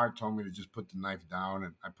in my heart told me to just put the knife down,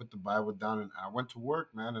 and I put the Bible down, and I went to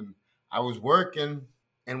work, man. And I was working,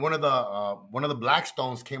 and one of the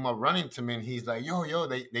Blackstones came up running to me, and he's like, "Yo,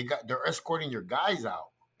 they're escorting your guys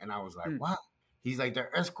out." And I was like, "What?" He's like,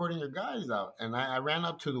 "They're escorting your guys out." And I ran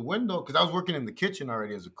up to the window because I was working in the kitchen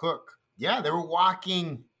already as a cook. Yeah, they were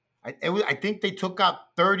walking. I think they took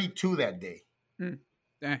out 32 that day.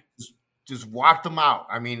 Dang. Just walked them out.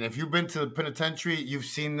 I mean, if you've been to the penitentiary, you've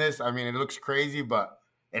seen this. I mean, it looks crazy, but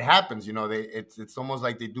it happens. It's almost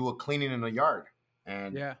like they do a cleaning in the yard,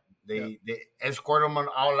 and they escort them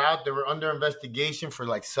all out. They were under investigation for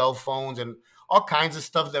like cell phones and all kinds of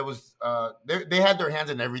stuff that was. They had their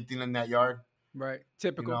hands in everything in that yard. Right,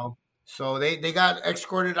 typical. So they got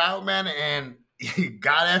escorted out, man, and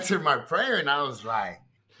God answered my prayer, and I was like,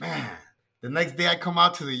 man. The next day I come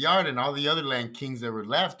out to the yard, and all the other Land Kings that were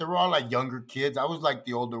left, they were all like younger kids. I was like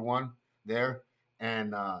the older one there.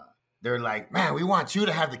 And they're like, man, we want you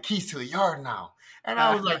to have the keys to the yard now. And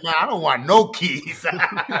I was like, man, I don't want no keys.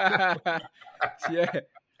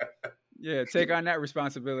 Yeah, take on that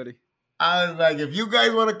responsibility. I was like, if you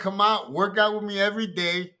guys want to come out, work out with me every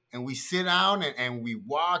day, and we sit down and we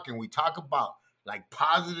walk and we talk about like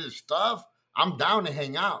positive stuff, I'm down to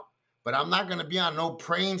hang out. But I'm not gonna be on no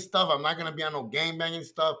praying stuff. I'm not gonna be on no gang banging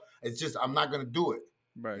stuff. It's just I'm not gonna do it.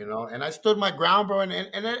 Right. You know, and I stood my ground, bro, and it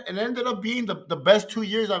ended up being the best 2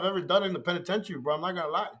 years I've ever done in the penitentiary, bro. I'm not gonna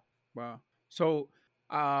lie. Wow. So,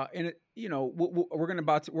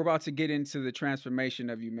 we're about to get into the transformation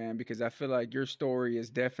of you, man, because I feel like your story is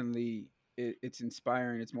definitely it's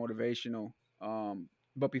inspiring, it's motivational.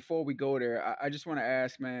 But before we go there, I just want to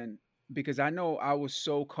ask, man, because I know I was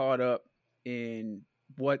so caught up in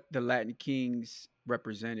what the Latin Kings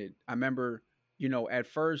represented. I remember, at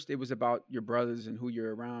first it was about your brothers and who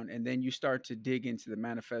you're around, and then you start to dig into the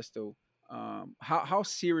manifesto. How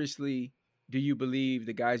seriously do you believe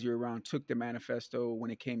the guys you're around took the manifesto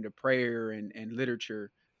when it came to prayer and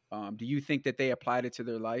literature? Do you think that they applied it to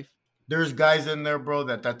their life? There's guys in there, bro,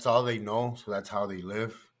 that's all they know, so that's how they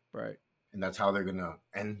live. Right. And that's how they're gonna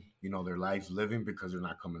end, their lives living because they're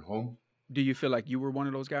not coming home. Do you feel like you were one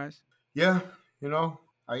of those guys? Yeah,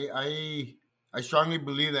 I strongly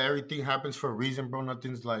believe that everything happens for a reason, bro.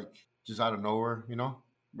 Nothing's like just out of nowhere,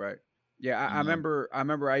 Right. Yeah, I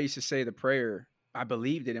remember I used to say the prayer. I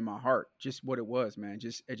believed it in my heart, just what it was, man.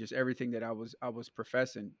 Just everything that I was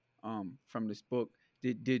professing from this book.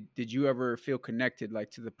 Did you ever feel connected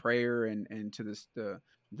like to the prayer and to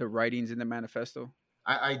the writings in the manifesto?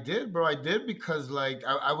 I did, bro. I did because like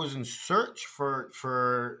I was in search for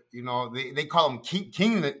they call them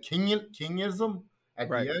kingism at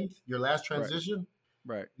Right. the end, your last transition.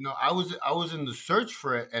 Right. I was in the search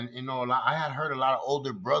for it, and I had heard a lot of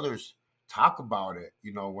older brothers talk about it.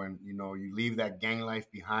 When you leave that gang life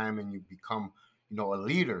behind and you become a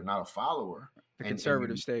leader, not a follower. The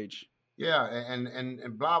conservative stage. Yeah,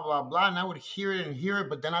 and blah blah blah. And I would hear it,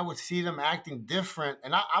 but then I would see them acting different.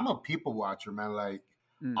 And I'm a people watcher, man. Like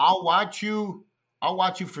I'll watch you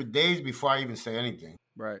for days before I even say anything.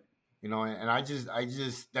 Right. And I just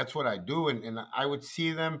that's what I do, and I would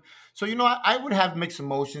see them. So I would have mixed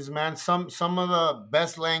emotions, man. Some of the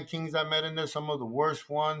best Land Kings I met in there, some of the worst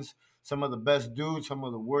ones, some of the best dudes, some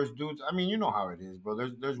of the worst dudes. I mean, you know how it is, bro.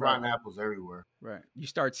 There's rotten apples everywhere. Right. You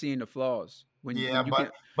start seeing the flaws when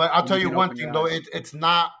but I'll tell you one thing though, it's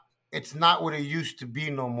not what it used to be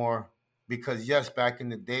no more. Because yes, back in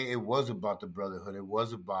the day, it was about the brotherhood. It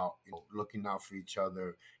was about looking out for each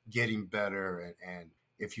other, getting better, and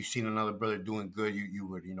if you seen another brother doing good, you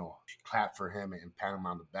would clap for him and pat him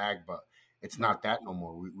on the back. But it's not that no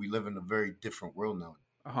more. We live in a very different world now.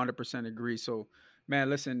 100% agree. So,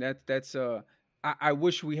 man, listen, that's I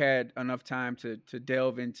wish we had enough time to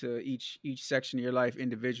delve into each section of your life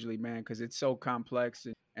individually, man, because it's so complex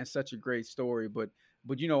and such a great story. But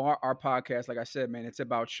our podcast, like I said, man, it's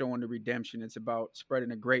about showing the redemption. It's about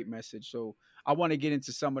spreading a great message. So I want to get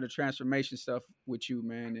into some of the transformation stuff with you,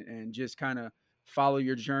 man, and just kind of follow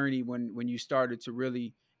your journey when you started to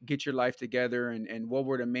really get your life together, and what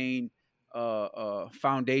were the main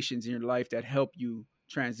foundations in your life that helped you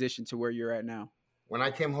transition to where you're at now. When I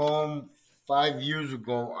came home 5 years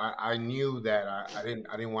ago, I knew that I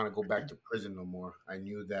didn't want to go back to prison no more. I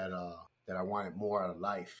knew that I wanted more out of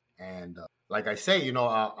life, and like I say,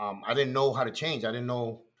 I didn't know how to change. I didn't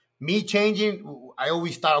know me changing. I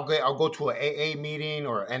always thought I'll go to an AA meeting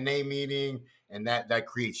or an NA meeting, and that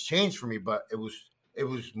creates change for me. But it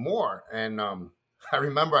was more, and I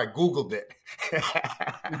remember I Googled it.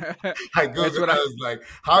 I was like,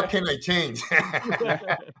 how can I change?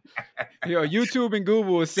 YouTube and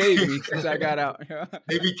Google will save me since I got out.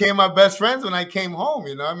 They became my best friends when I came home,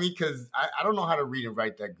 you know what I mean? Because I don't know how to read and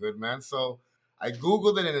write that good, man. So I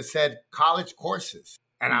Googled it, and it said college courses.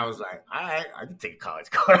 And I was like, all right, I can take a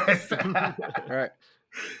college course. Right.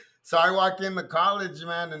 So I walk into college,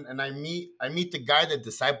 man, and I meet the guy that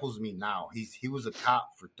disciples me now. He was a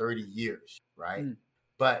cop for 30 years, right?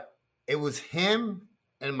 But it was him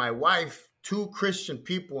and my wife, two Christian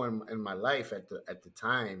people in my life at the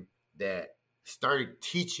time, that started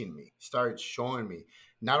teaching me, started showing me,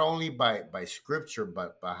 not only by scripture,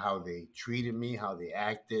 but by how they treated me, how they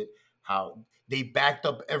acted, how they backed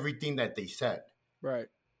up everything that they said. Right.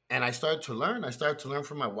 And I started to learn. I started to learn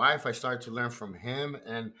from my wife. I started to learn from him.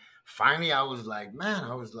 And finally, I was like,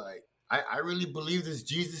 I really believe this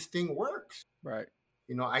Jesus thing works. Right.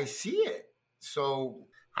 I see it. So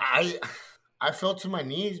I fell to my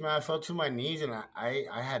knees, man. I fell to my knees, and I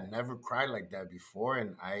had never cried like that before.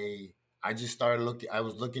 And I just started looking. I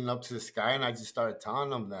was looking up to the sky, and I just started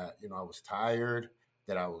telling them that, I was tired,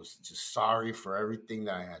 that I was just sorry for everything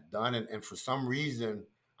that I had done. And for some reason,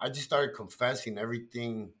 I just started confessing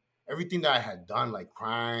everything everything that I had done, like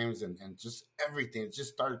crimes and just everything, it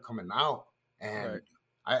just started coming out. And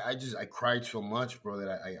Right. I cried so much, bro,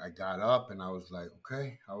 that I got up and I was like,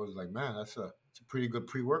 okay. I was like, man, it's a pretty good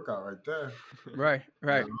pre-workout right there. Right. You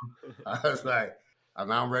Right. know? I was like,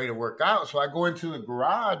 I'm ready to work out. So I go into the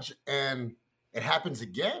garage and it happens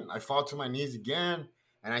again. I fall to my knees again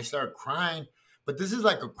and I start crying. But this is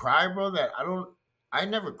like a cry, bro, that I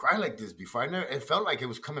never cried like this before. It felt like it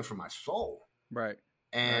was coming from my soul. Right.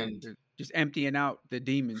 And Just emptying out the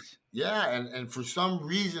demons. yeah, and for some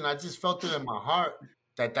reason I just felt it in my heart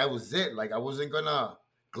that was it. Like I wasn't gonna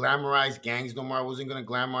glamorize gangs no more. I wasn't gonna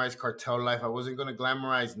glamorize cartel life. I wasn't gonna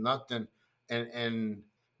glamorize nothing. And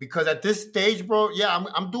because at this stage, bro, yeah,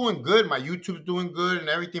 I'm doing good. My YouTube's doing good and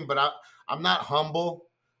everything, but I'm not humble.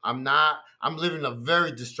 I'm living a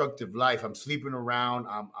very destructive life. I'm sleeping around.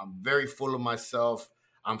 I'm very full of myself.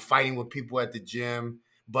 I'm fighting with people at the gym.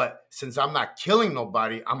 But since I'm not killing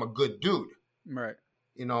nobody, I'm a good dude. Right.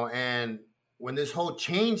 You know, and when this whole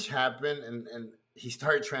change happened and he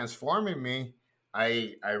started transforming me,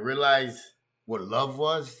 I realized what love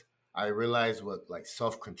was. I realized what like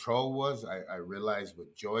self-control was. I realized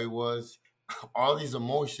what joy was. All these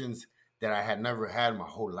emotions that I had never had my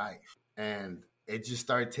whole life. And it just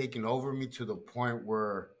started taking over me to the point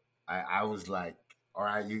where I was like, all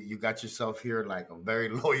right, you got yourself here like a very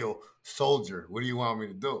loyal soldier. What do you want me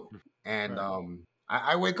to do? And Right.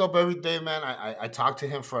 I wake up every day, man. I talk to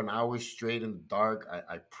him for an hour straight in the dark.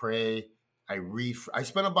 I pray. I read. I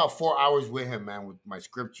spend about 4 hours with him, man, with my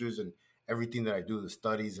scriptures and everything that I do, the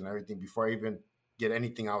studies and everything, before I even get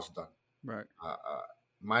anything else done. Right.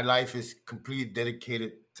 My life is completely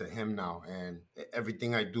dedicated to him now, and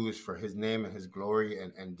everything I do is for his name and his glory,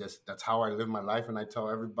 and just that's how I live my life. And I tell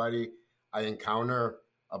everybody I encounter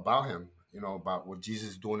about him, about what Jesus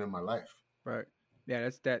is doing in my life. Right. Yeah,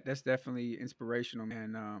 that's definitely inspirational,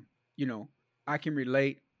 man. I can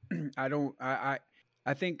relate. I don't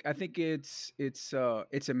I think it's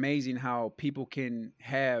amazing how people can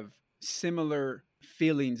have similar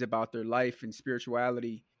feelings about their life and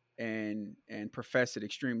spirituality and profess it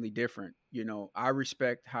extremely different. I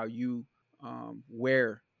respect how you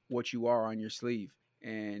wear what you are on your sleeve.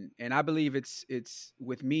 And I believe it's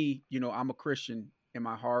with me, I'm a Christian in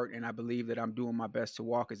my heart, and I believe that I'm doing my best to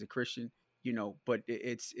walk as a Christian, but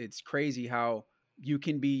it's crazy how you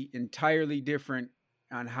can be entirely different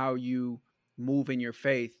on how you move in your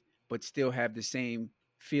faith, but still have the same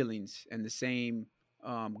feelings and the same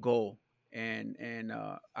goal. And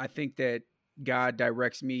I think that God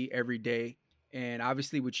directs me every day. And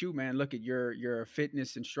obviously, with you, man, look at you're a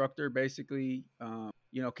fitness instructor, basically.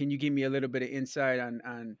 Can you give me a little bit of insight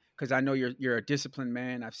on because I know you're a disciplined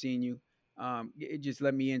man. I've seen you. It just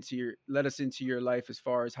let us into your life as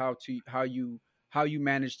far as how you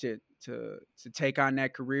managed to take on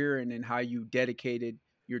that career, and then how you dedicated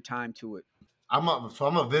your time to it. I'm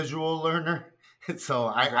a visual learner, so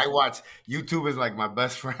Okay. I watch YouTube is like my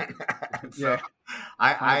best friend. So Yeah.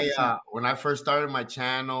 I 100%. when I first started my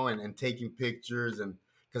channel and taking pictures, and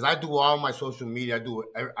because I do all my social media,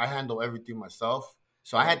 I handle everything myself.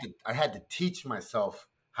 So Right. I had to teach myself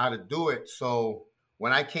how to do it. So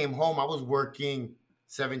when I came home, I was working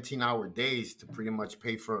 17-hour days to pretty much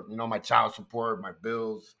pay for my child support, my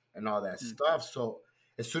bills, and all that Mm. stuff. So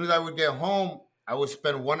as soon as I would get home, I would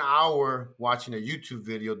spend 1 hour watching a YouTube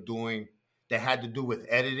video that had to do with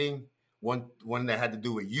editing, one that had to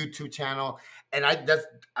do with YouTube channel, and I'm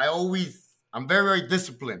very very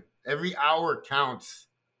disciplined. Every hour counts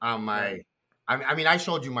on Right. my. I mean, I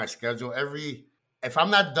showed you my schedule. If I'm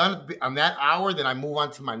not done on that hour, then I move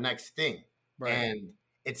on to my next thing, Right. and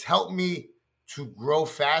it's helped me to grow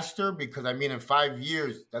faster because I mean, in 5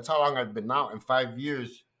 years, that's how long I've been out. In 5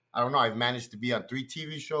 years, I don't know. I've managed to be on 3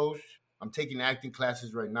 TV shows. I'm taking acting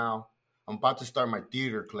classes right now. I'm about to start my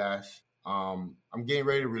theater class. I'm getting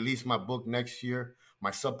ready to release my book next year,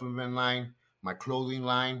 my supplement line, my clothing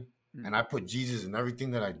line, Mm. and I put Jesus in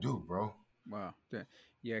everything that I do, bro. Wow.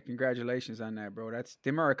 Yeah, congratulations on that, bro.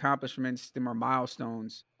 Them are accomplishments, them are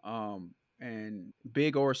milestones. And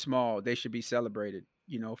big or small, they should be celebrated,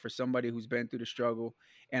 for somebody who's been through the struggle.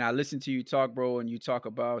 And I listen to you talk, bro, and you just talk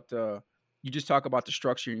about the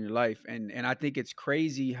structure in your life. And I think it's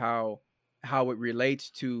crazy how it relates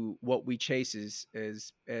to what we chase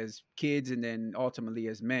as kids, and then ultimately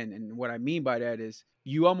as men. And what I mean by that is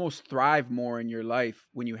you almost thrive more in your life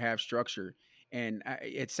when you have structure. And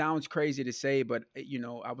it sounds crazy to say, but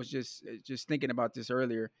I was just thinking about this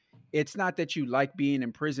earlier. It's not that you like being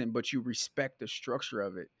in prison, but you respect the structure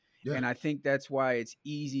of it. Yeah. And I think that's why it's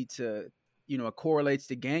easy to, it correlates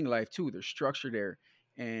to gang life too. There's structure there.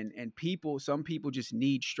 And some people just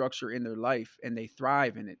need structure in their life, and they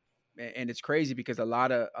thrive in it. and it's crazy because a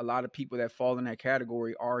lot of people that fall in that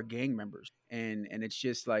category are gang members, and it's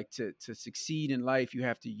just like to succeed in life, you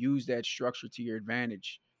have to use that structure to your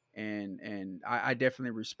advantage. And I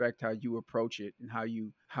definitely respect how you approach it and how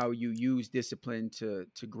you use discipline to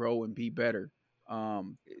grow and be better.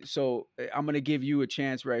 So I'm gonna give you a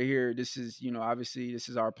chance right here. This is, obviously this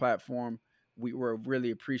is our platform. We're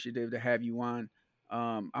really appreciative to have you on.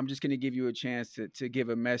 I'm just gonna give you a chance to give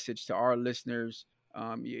a message to our listeners.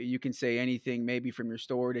 You can say anything, maybe from your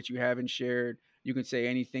story that you haven't shared. You can say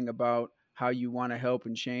anything about how you want to help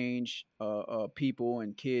and change people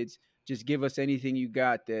and kids. Just give us anything you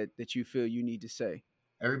got that you feel you need to say.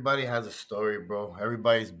 Everybody has a story, bro.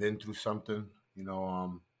 Everybody's been through something.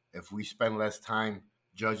 If we spend less time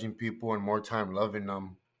judging people and more time loving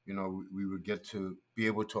them, we would get to be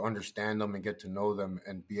able to understand them and get to know them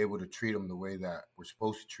and be able to treat them the way that we're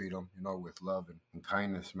supposed to treat them, with love and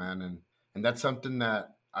kindness, man. And that's something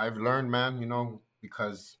that I've learned, man,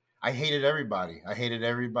 because I hated everybody.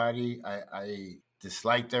 I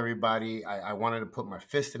disliked everybody. I wanted to put my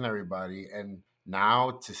fist in everybody. And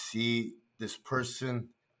now to see this person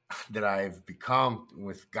that I've become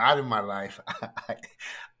with God in my life,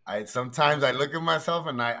 I sometimes I look at myself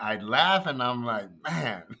and I laugh and I'm like,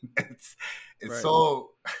 man, it's right. So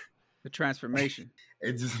the transformation.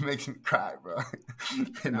 It just makes me cry, bro.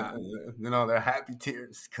 And, they're happy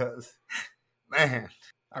tears because, man,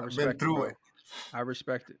 I've been through it. I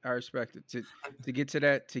respect it. To get to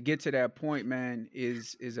that point, man,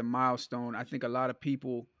 is a milestone. I think a lot of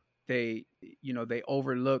people they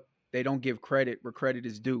overlook, they don't give credit where credit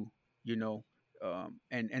is due,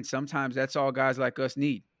 and sometimes that's all guys like us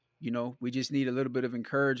need. We just need a little bit of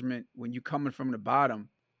encouragement when you coming from the bottom.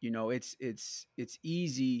 It's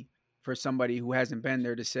easy for somebody who hasn't been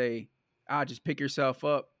there to say, just pick yourself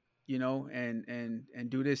up, and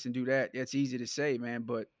do this and do that. It's easy to say, man,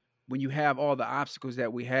 but when you have all the obstacles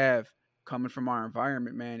that we have coming from our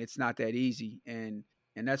environment, man, it's not that easy. And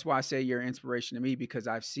that's why I say you're an inspiration to me, because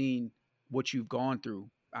I've seen what you've gone through.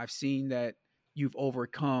 I've seen that you've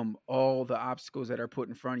overcome all the obstacles that are put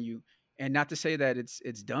in front of you. And not to say that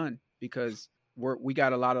it's done, because we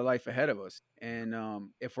got a lot of life ahead of us. And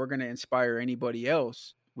if we're going to inspire anybody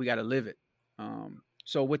else, we got to live it.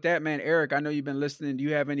 So with that, man, Eric, I know you've been listening. Do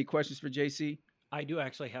you have any questions for JC? I do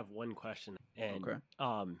actually have one question. And okay.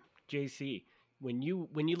 JC, when you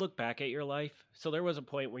look back at your life, so there was a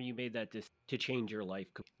point where you made that to change your life,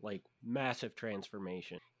 like massive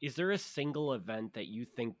transformation. Is there a single event that you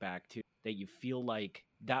think back to that you feel like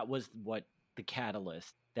that was what the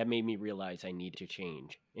catalyst that made me realize I need to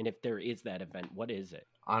change? And if there is that event, what is it?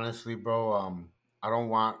 Honestly, bro, I don't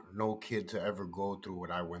want no kid to ever go through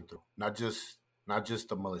what I went through. Not just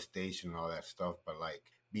the molestation and all that stuff, but like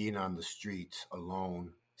being on the streets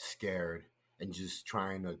alone, scared, and just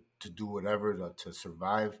trying to do whatever to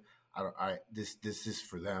survive. This is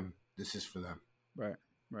for them. This is for them. Right.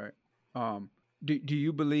 Do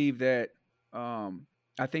you believe that?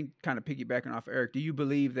 I think, kind of piggybacking off Eric, do you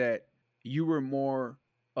believe that you were more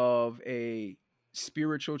of a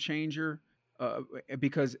spiritual changer?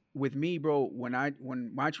 Because with me, bro,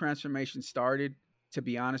 when my transformation started, to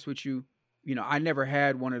be honest with you, I never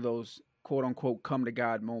had one of those quote unquote come to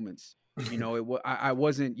God moments. I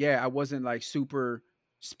wasn't like super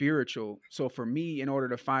spiritual. So for me, in order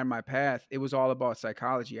to find my path, it was all about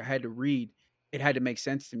psychology. I had to read. It had to make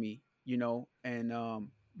sense to me, and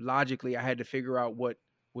logically I had to figure out what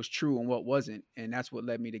was true and what wasn't. And that's what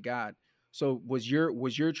led me to God. So was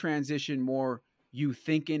your transition more you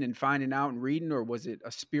thinking and finding out and reading, or was it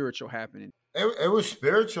a spiritual happening? It was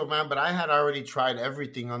spiritual, man, but I had already tried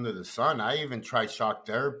everything under the sun. I even tried shock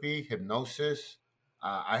therapy, hypnosis.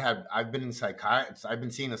 I've been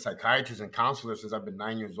seeing a psychiatrist and counselor since I've been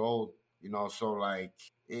 9 years old, so like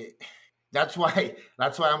that's why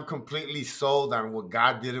I'm completely sold on what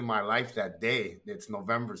God did in my life that day. It's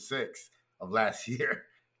November 6th of last year.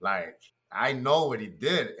 Like, I know what he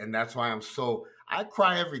did, and that's why I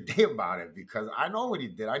cry every day about it, because I know what he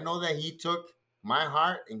did. I know that he took my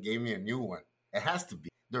heart and gave me a new one. It has to be.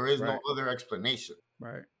 There is no other explanation.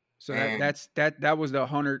 Right. So that was the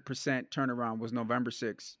 100% turnaround, was November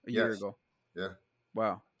 6th a year ago. Yeah.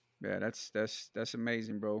 Wow. Yeah, that's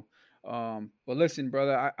amazing, bro. But listen,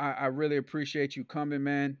 brother, I really appreciate you coming,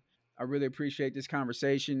 man. I really appreciate this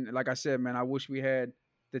conversation. Like I said, man, I wish we had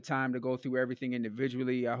the time to go through everything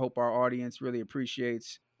individually. I hope our audience really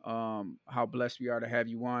appreciates how blessed we are to have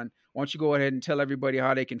you on. Why don't you go ahead and tell everybody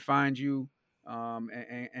how they can find you,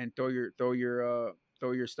 and throw your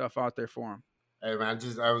stuff out there for them. Hey, man,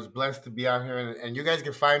 I was blessed to be out here, and you guys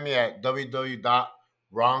can find me at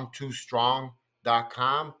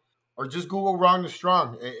www.wrongtoostrong.com, or just Google Wrong to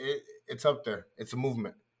Strong. It's up there. It's a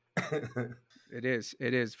movement. It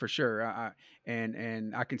is for sure.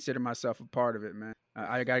 And I consider myself a part of it, man.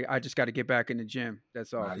 I just got to get back in the gym.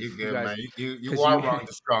 That's all. Nah, you good, guys, man. You are Wrong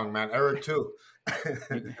to Strong, man. Eric too.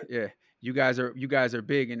 Yeah. You guys are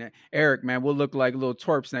big, and Eric, man, we'll look like little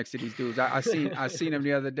twerps next to these dudes. I seen him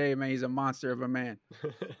the other day, man. He's a monster of a man.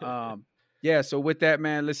 Yeah. So with that,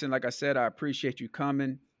 man, listen, like I said, I appreciate you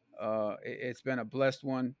coming. It's been a blessed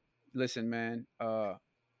one. Listen, man,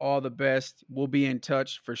 all the best. We'll be in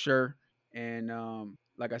touch for sure. And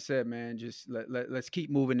like I said, man, just let's keep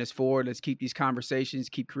moving this forward. Let's keep these conversations,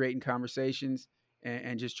 keep creating conversations,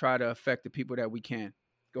 and just try to affect the people that we can.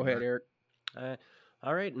 Go ahead, Eric.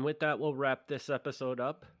 All right, and with that, we'll wrap this episode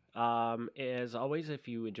up. As always, if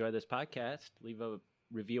you enjoy this podcast, leave a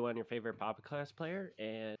review on your favorite podcast player.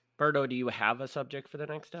 And Berto, do you have a subject for the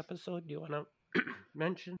next episode? Do you want to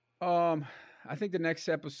mention? I think the next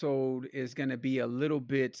episode is going to be a little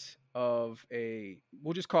bit of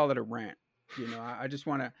we'll just call it a rant. You know, I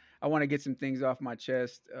want to get some things off my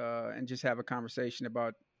chest and just have a conversation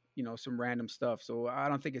about, you know, some random stuff. So I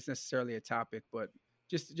don't think it's necessarily a topic, but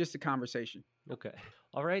just a conversation. Okay.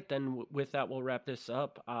 All right. Then with that, we'll wrap this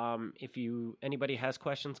up. If anybody has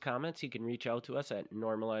questions, comments, you can reach out to us at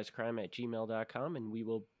normalizedcrime@gmail.com, and we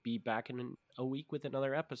will be back in a week with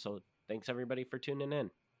another episode. Thanks everybody for tuning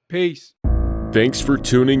in. Peace. Thanks for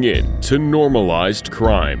tuning in to Normalized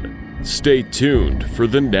Crime. Stay tuned for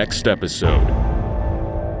the next episode.